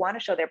of people want to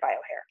show their bio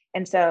hair.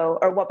 And so,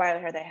 or what bio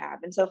hair they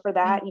have. And so for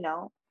that,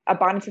 a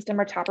bonded system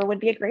or topper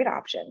would be a great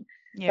option.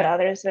 Yeah. But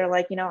others, they're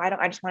like,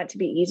 I just want it to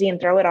be easy and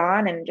throw it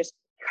on and just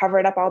cover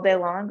it up all day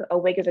long. A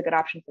wig is a good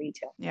option for you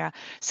too. Yeah.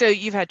 So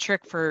you've had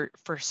Trick for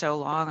so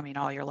long, I mean,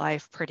 all your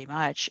life pretty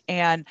much.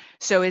 And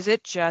so is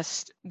it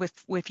just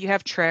with you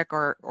have Trick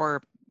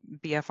or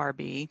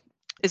BFRB,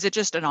 is it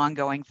just an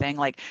ongoing thing?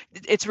 Like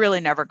it's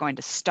really never going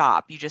to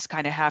stop. You just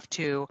kind of have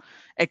to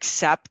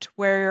accept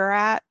where you're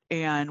at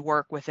and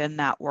work within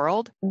that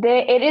world.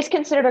 It is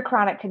considered a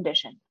chronic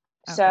condition.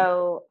 Okay.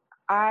 So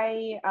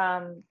I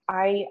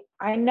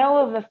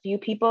know of a few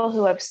people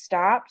who have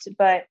stopped,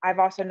 but I've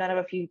also known of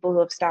a few people who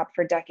have stopped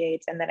for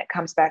decades and then it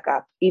comes back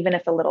up, even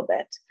if a little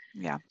bit.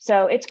 Yeah.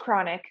 So it's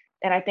chronic.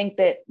 And I think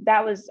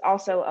that was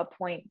also a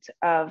point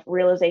of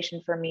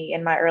realization for me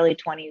in my early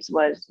 20s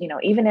was,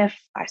 even if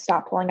I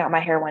stop pulling out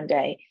my hair one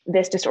day,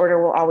 this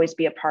disorder will always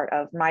be a part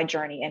of my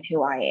journey and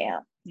who I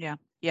am. Yeah.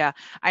 Yeah,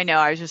 I know.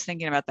 I was just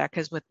thinking about that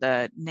because with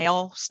the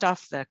nail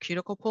stuff, the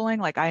cuticle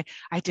pulling, like I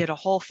did a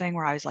whole thing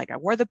where I was like, I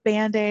wore the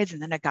Band-Aids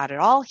and then I got it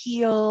all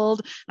healed.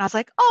 And I was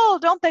like, oh,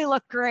 don't they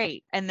look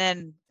great? And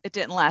then it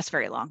didn't last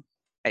very long.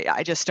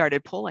 I just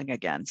started pulling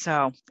again.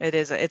 So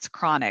it's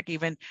chronic,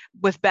 even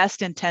with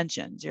best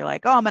intentions. You're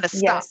like, oh, I'm going to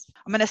stop. Yes.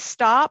 I'm going to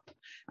stop.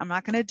 I'm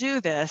not going to do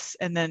this.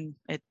 And then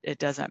it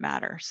doesn't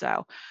matter.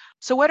 So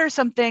what are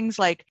some things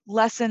like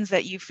lessons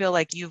that you feel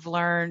like you've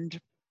learned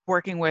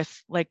working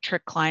with like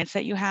Trick clients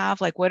that you have?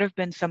 Like what have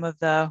been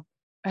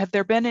have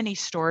there been any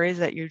stories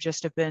that you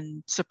just have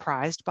been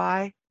surprised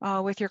by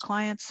with your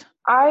clients?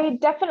 I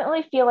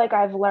definitely feel like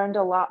I've learned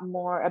a lot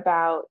more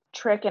about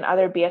Trick and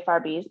other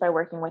BFRBs by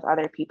working with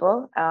other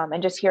people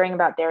and just hearing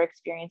about their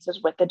experiences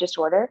with the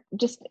disorder.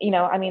 Just,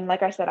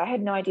 like I said, I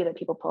had no idea that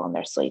people pull in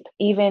their sleep.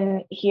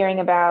 Even hearing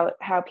about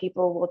how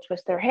people will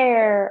twist their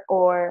hair,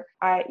 or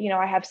I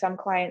have some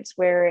clients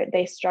where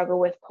they struggle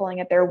with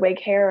pulling at their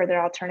wig hair or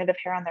their alternative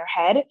hair on their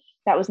head.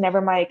 That was never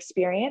my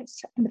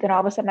experience. But then all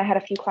of a sudden I had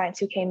a few clients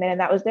who came in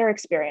and that was their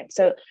experience.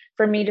 So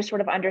for me, just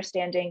sort of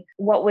understanding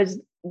where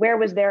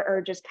was their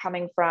urges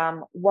coming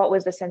from? What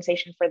was the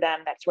sensation for them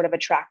that sort of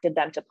attracted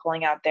them to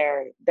pulling out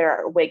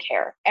their wig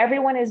hair?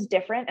 Everyone is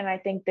different. And I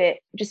think that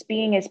just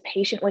being as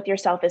patient with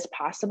yourself as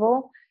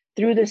possible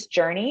through this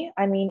journey,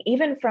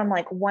 even from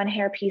like one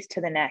hair piece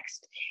to the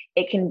next,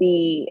 it can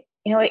be,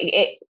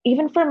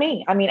 even for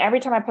me,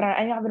 every time I put on,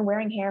 I've been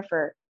wearing hair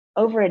for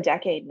over a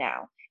decade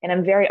now. And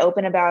I'm very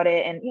open about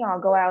it. And,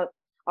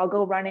 I'll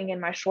go running in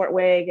my short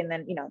wig and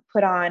then,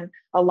 put on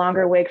a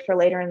longer wig for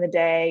later in the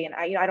day. And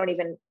I don't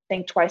even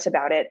think twice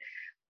about it.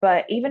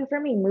 But even for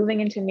me,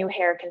 moving into new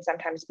hair can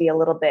sometimes be a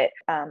little bit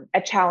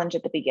a challenge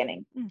at the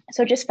beginning.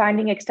 So just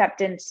finding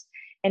acceptance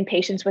and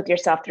patience with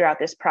yourself throughout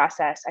this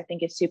process, I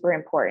think is super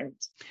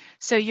important.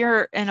 So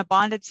you're in a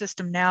bonded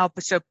system now,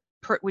 but so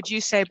would you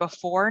say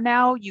before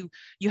now you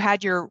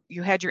had your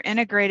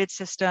integrated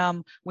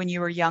system when you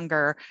were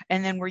younger,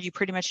 and then were you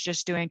pretty much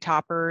just doing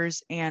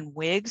toppers and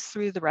wigs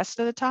through the rest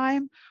of the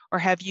time, or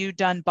have you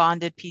done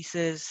bonded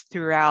pieces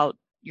throughout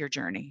your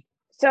journey?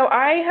 So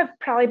I have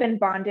probably been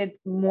bonded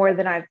more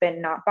than I've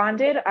been not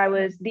bonded.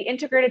 The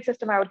integrated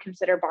system I would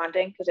consider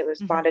bonding because it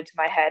was bonded to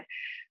my head.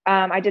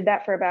 I did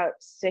that for about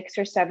 6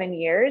 or 7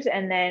 years.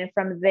 And then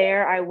from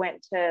there, I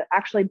went to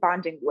actually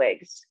bonding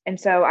wigs. And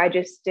so I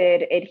just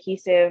did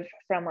adhesive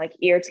from like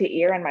ear to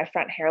ear on my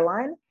front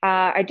hairline.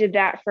 I did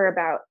that for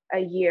about a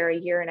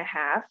year and a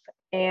half.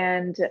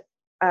 And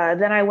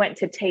then I went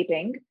to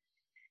taping.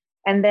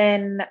 And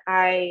then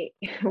I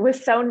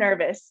was so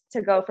nervous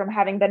to go from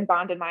having been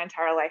bonded my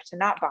entire life to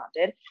not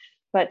bonded.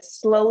 But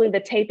slowly the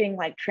taping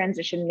like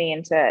transitioned me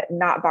into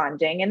not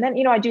bonding. And then,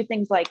 I do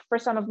things like for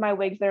some of my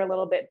wigs, they're a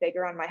little bit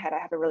bigger on my head. I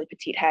have a really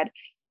petite head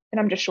and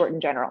I'm just short in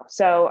general.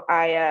 So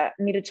I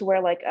needed to wear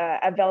like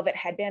a velvet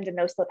headband and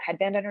no slip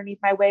headband underneath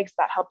my wigs.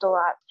 That helped a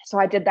lot. So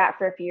I did that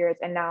for a few years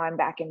and now I'm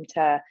back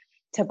into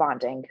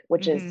bonding,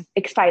 which is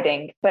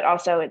exciting, but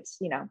also it's,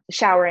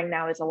 showering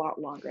now is a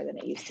lot longer than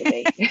it used to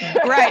be.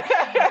 Right.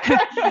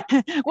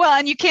 Well,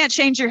 and you can't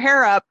change your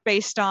hair up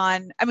based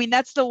on,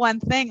 that's the one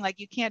thing, like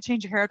you can't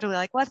change your hair up to be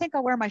like, well, I think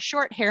I'll wear my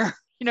short hair,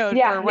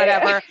 or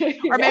whatever. Yeah.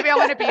 Or maybe I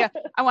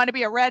want to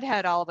be a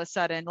redhead all of a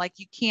sudden. Like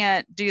you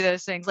can't do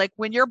those things. Like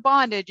when you're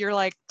bonded, you're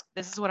like,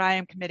 this is what I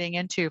am committing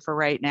into for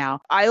right now.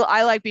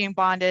 I like being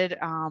bonded.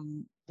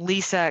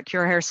 Lisa at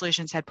Cure Hair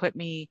Solutions had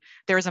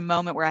there was a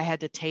moment where I had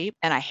to tape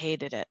and I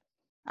hated it.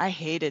 I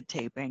hated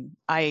taping.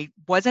 I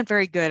wasn't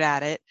very good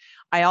at it.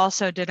 I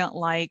also didn't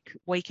like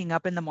waking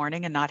up in the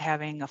morning and not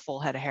having a full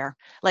head of hair.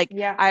 Like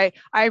I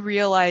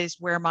realized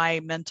where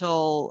my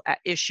mental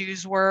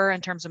issues were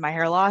in terms of my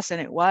hair loss. And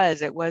it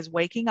was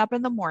waking up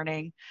in the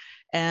morning,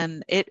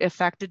 and it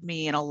affected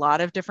me in a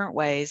lot of different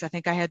ways. I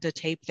think I had to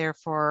tape there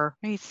for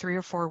maybe 3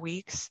 or 4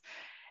 weeks.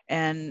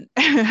 And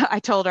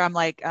I told her, I'm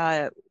like,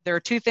 there are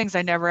 2 things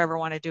I never, ever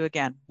want to do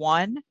again.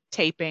 1,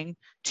 taping,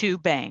 2,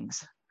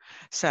 bangs.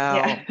 So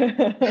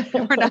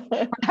we're not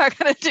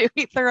going to do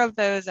either of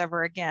those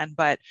ever again.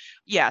 But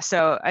yeah,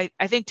 so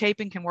I think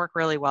taping can work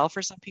really well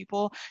for some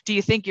people. Do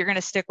you think you're going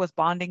to stick with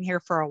bonding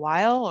here for a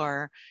while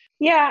or?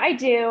 Yeah, I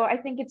do. I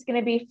think it's going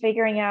to be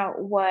figuring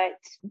out what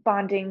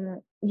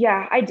bonding.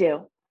 Yeah, I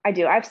do.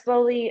 I've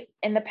slowly,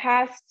 in the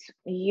past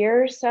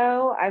year or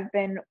so, I've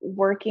been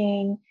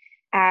working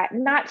at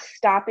not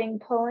stopping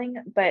pulling,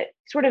 but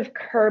sort of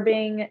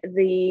curbing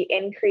the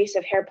increase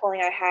of hair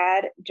pulling I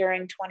had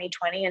during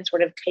 2020 and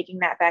sort of taking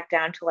that back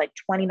down to like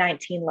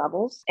 2019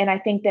 levels. And I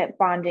think that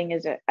bonding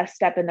is a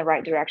step in the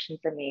right direction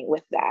for me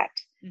with that.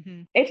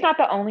 Mm-hmm. It's not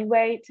the only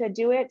way to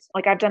do it.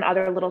 Like I've done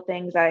other little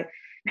things. I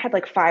had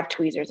like 5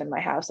 tweezers in my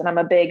house and I'm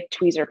a big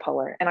tweezer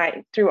puller and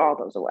I threw all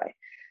those away.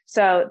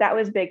 So that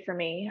was big for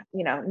me.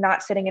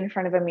 Not sitting in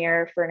front of a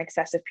mirror for an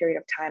excessive period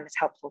of time is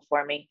helpful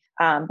for me.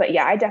 But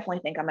yeah, I definitely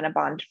think I'm going to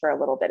bond for a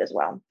little bit as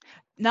well.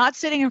 Not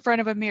sitting in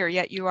front of a mirror,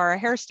 yet you are a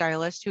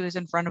hairstylist who is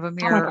in front of a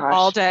mirror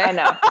all day. I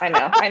know. I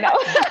know.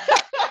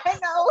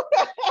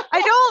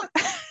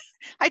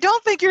 I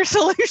don't think your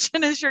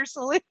solution is your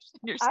solution.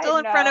 You're still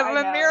in front of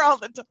a mirror all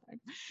the time.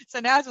 So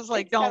now it's just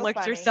like, it's don't look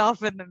at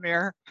yourself in the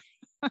mirror.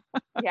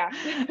 Yeah.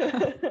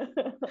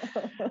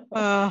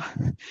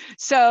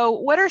 So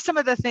what are some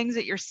of the things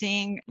that you're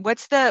seeing?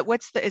 Is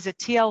it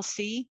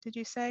TLC? Did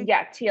you say?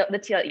 Yeah.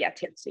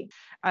 TLC.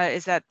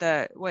 Is that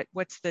what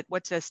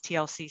does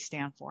TLC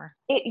stand for?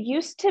 It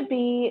used to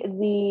be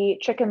the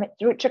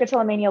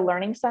Trichotillomania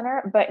Learning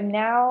Center, but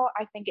now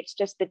I think it's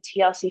just the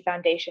TLC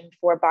Foundation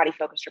for Body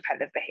Focused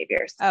Repetitive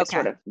Behaviors. Okay. It's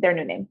sort of their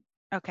new name.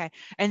 Okay.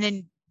 And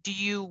then do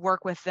you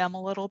work with them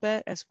a little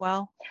bit as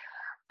well?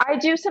 I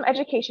do some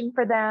education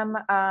for them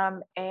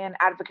and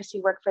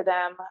advocacy work for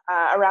them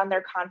around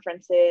their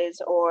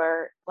conferences,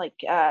 or like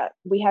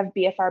we have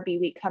BFRB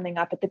week coming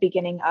up at the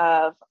beginning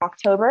of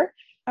October.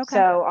 Okay.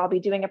 So I'll be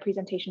doing a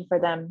presentation for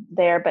them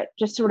there, but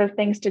just sort of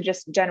things to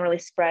just generally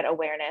spread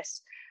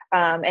awareness.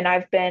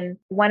 And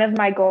one of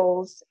my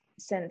goals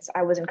since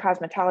I was in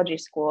cosmetology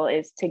school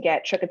is to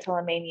get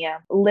trichotillomania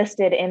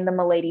listed in the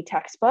Milady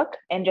textbook,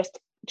 and just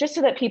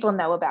so that people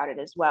know about it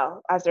as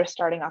well as they're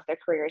starting off their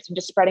careers, and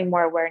just spreading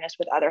more awareness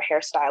with other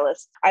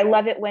hairstylists. I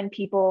love it when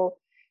people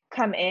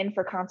come in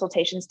for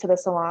consultations to the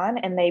salon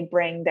and they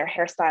bring their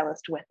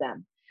hairstylist with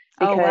them,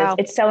 because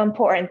it's so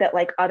important that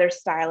like other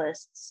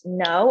stylists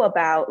know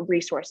about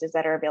resources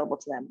that are available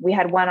to them. We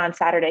had one on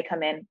Saturday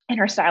come in and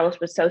her stylist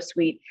was so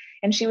sweet.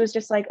 And she was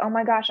just like, oh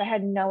my gosh, I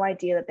had no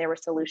idea that there were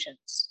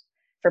solutions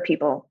for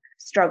people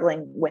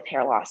struggling with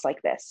hair loss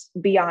like this,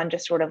 beyond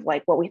just sort of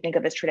like what we think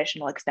of as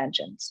traditional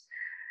extensions.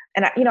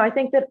 And, I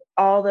think that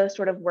all the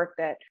sort of work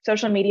that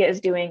social media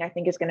is doing, I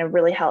think is going to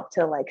really help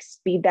to like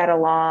speed that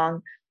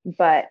along.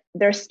 But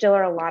there still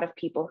are a lot of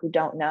people who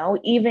don't know,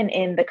 even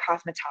in the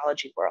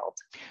cosmetology world.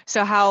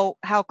 So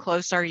how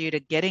close are you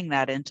to getting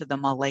that into the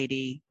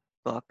Milady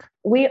book?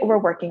 We're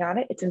working on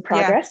it. It's in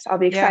progress. Yeah. I'll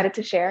be excited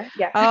to share.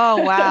 Yeah.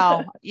 Oh,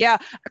 wow. Yeah.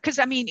 Because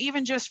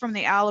even just from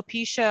the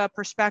alopecia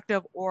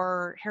perspective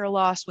or hair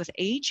loss with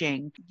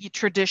aging,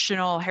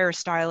 traditional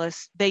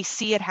hairstylists, they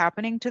see it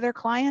happening to their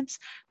clients,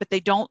 but they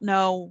don't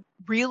know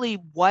really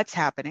what's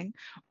happening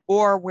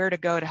or where to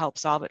go to help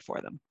solve it for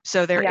them.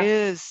 So there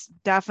is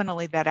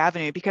definitely that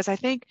avenue, because I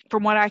think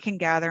from what I can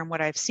gather and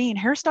what I've seen,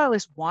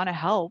 hairstylists want to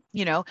help,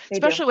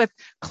 especially with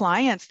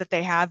clients that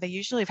they have. They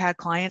usually have had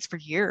clients for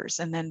years,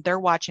 and then they're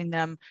watching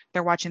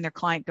their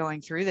client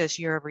going through this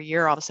year over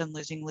year, all of a sudden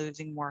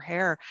losing more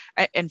hair.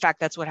 In fact,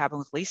 that's what happened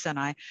with Lisa and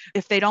I.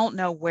 If they don't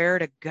know where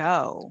to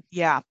go,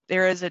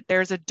 there's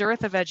a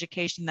dearth of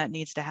education that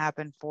needs to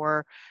happen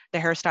for the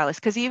hairstylist?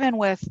 Because even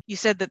with, you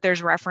said that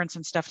there's reference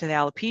and stuff to the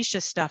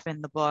alopecia stuff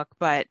in the book,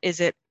 but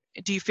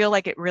do you feel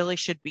like it really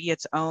should be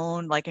its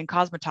own, like in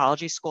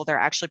cosmetology school, there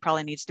actually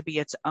probably needs to be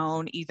its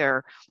own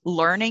either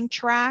learning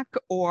track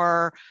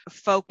or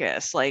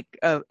focus, like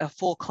a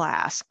full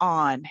class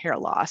on hair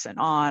loss and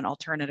on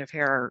alternative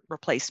hair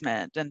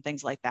replacement and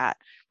things like that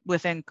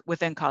within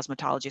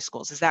cosmetology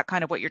schools? Is that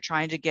kind of what you're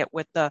trying to get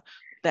with the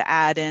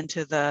add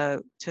into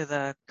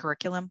the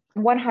curriculum?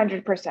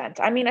 100%.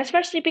 I mean,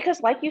 especially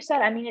because like you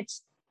said, I mean,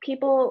 it's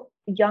people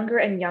younger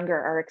and younger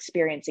are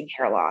experiencing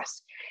hair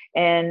loss.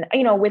 And,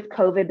 with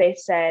COVID, they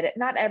said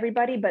not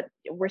everybody, but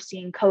we're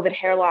seeing COVID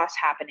hair loss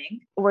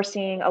happening. We're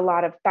seeing a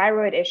lot of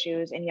thyroid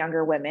issues in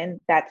younger women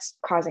that's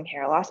causing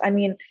hair loss. I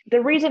mean,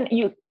 the reason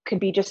you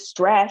could be just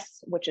stress,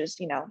 which is,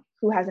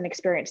 who hasn't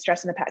experienced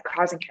stress in the past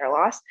causing hair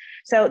loss.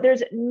 So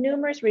there's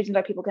numerous reasons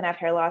why people can have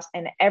hair loss,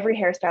 and every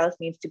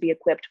hairstylist needs to be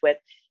equipped with,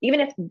 even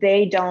if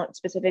they don't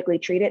specifically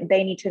treat it,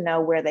 they need to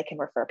know where they can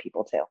refer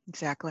people to.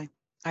 Exactly.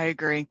 I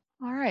agree.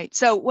 All right.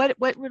 So what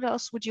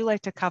else would you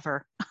like to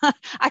cover?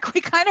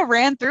 We kind of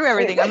ran through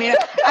everything. I mean,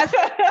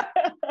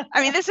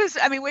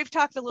 we've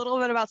talked a little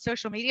bit about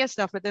social media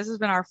stuff, but this has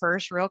been our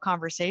first real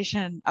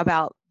conversation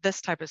about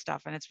this type of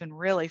stuff. And it's been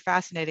really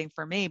fascinating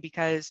for me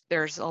because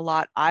there's a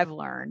lot I've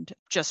learned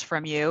just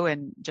from you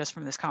and just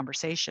from this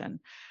conversation.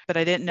 But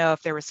I didn't know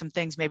if there were some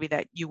things maybe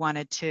that you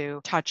wanted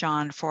to touch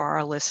on for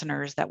our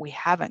listeners that we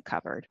haven't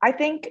covered. I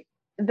think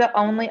the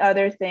only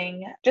other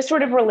thing, just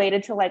sort of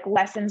related to like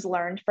lessons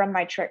learned from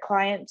my trick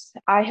clients,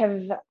 I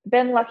have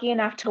been lucky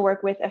enough to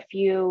work with a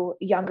few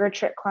younger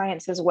trick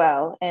clients as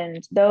well.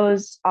 And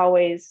those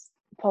always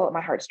pull at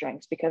my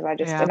heartstrings because I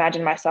just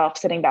imagine myself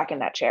sitting back in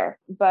that chair.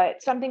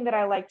 But something that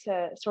I like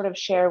to sort of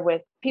share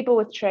with people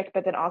with trick,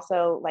 but then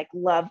also like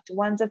loved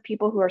ones of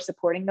people who are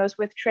supporting those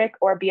with trick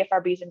or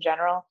BFRBs in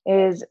general,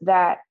 is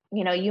that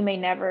you may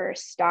never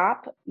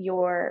stop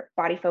your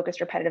body focused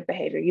repetitive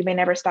behavior. You may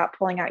never stop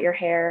pulling out your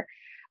hair,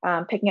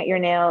 picking at your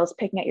nails,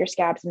 picking at your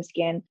scabs and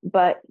skin,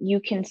 but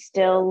you can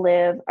still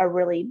live a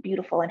really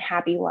beautiful and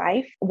happy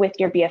life with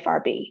your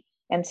BFRB.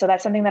 And so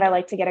that's something that I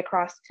like to get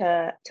across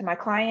to my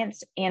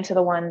clients and to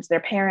their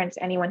parents,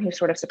 anyone who's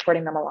sort of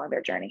supporting them along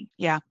their journey.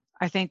 Yeah.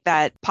 I think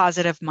that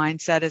positive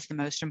mindset is the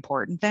most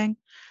important thing.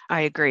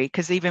 I agree.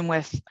 Because even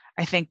with,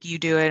 I think you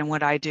do it and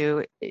what I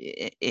do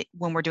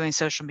when we're doing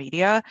social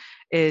media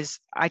is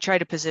I try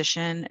to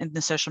position in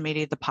the social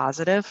media the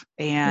positive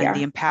and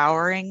the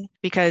empowering,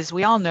 because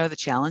we all know the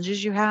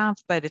challenges you have,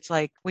 but it's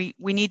like we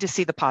need to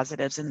see the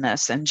positives in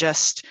this and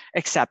just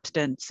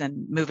acceptance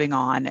and moving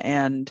on.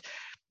 And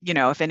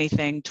if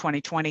anything,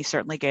 2020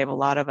 certainly gave a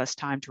lot of us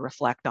time to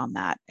reflect on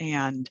that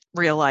and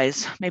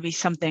realize maybe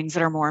some things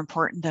that are more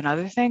important than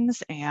other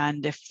things.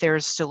 And if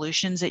there's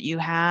solutions that you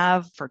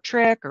have for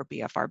trick or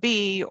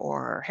BFRB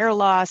or hair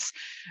loss,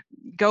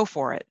 go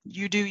for it.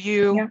 You do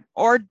you,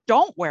 or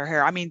don't wear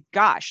hair. I mean,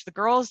 gosh, the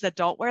girls that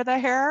don't wear the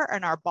hair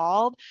and are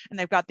bald and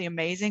they've got the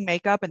amazing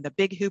makeup and the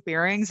big hoop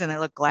earrings and they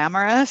look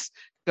glamorous,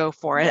 go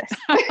for it.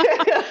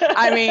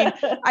 I mean,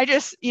 I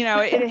just,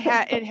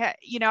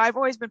 I've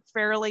always been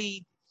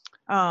fairly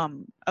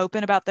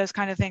open about those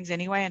kind of things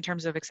anyway, in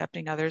terms of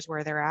accepting others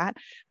where they're at.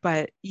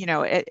 But,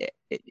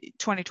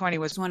 2020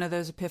 was one of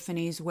those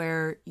epiphanies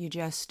where you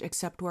just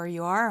accept where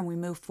you are and we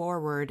move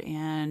forward.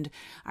 And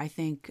I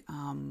think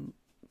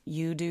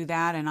you do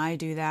that and I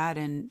do that.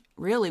 And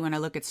really, when I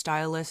look at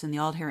stylists in the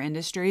alt hair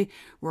industry,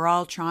 we're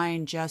all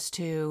trying just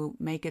to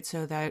make it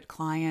so that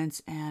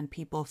clients and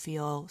people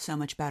feel so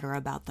much better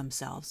about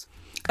themselves.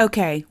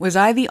 Okay, was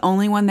I the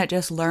only one that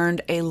just learned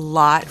a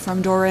lot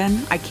from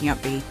Doreen? I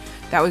can't be.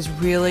 That was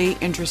really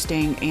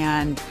interesting.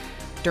 And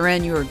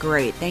Doreen, you were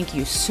great. Thank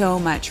you so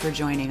much for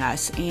joining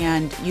us.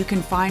 And you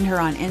can find her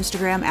on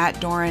Instagram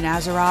at Doreen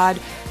Azerrad,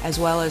 as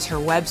well as her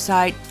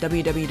website,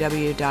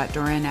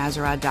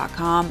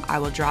 www.doreenazerrad.com. I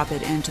will drop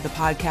it into the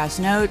podcast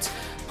notes.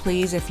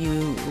 Please, if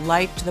you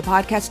liked the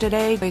podcast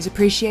today, please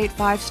appreciate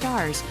 5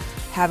 stars.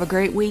 Have a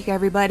great week,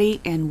 everybody,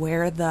 and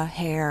wear the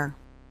hair.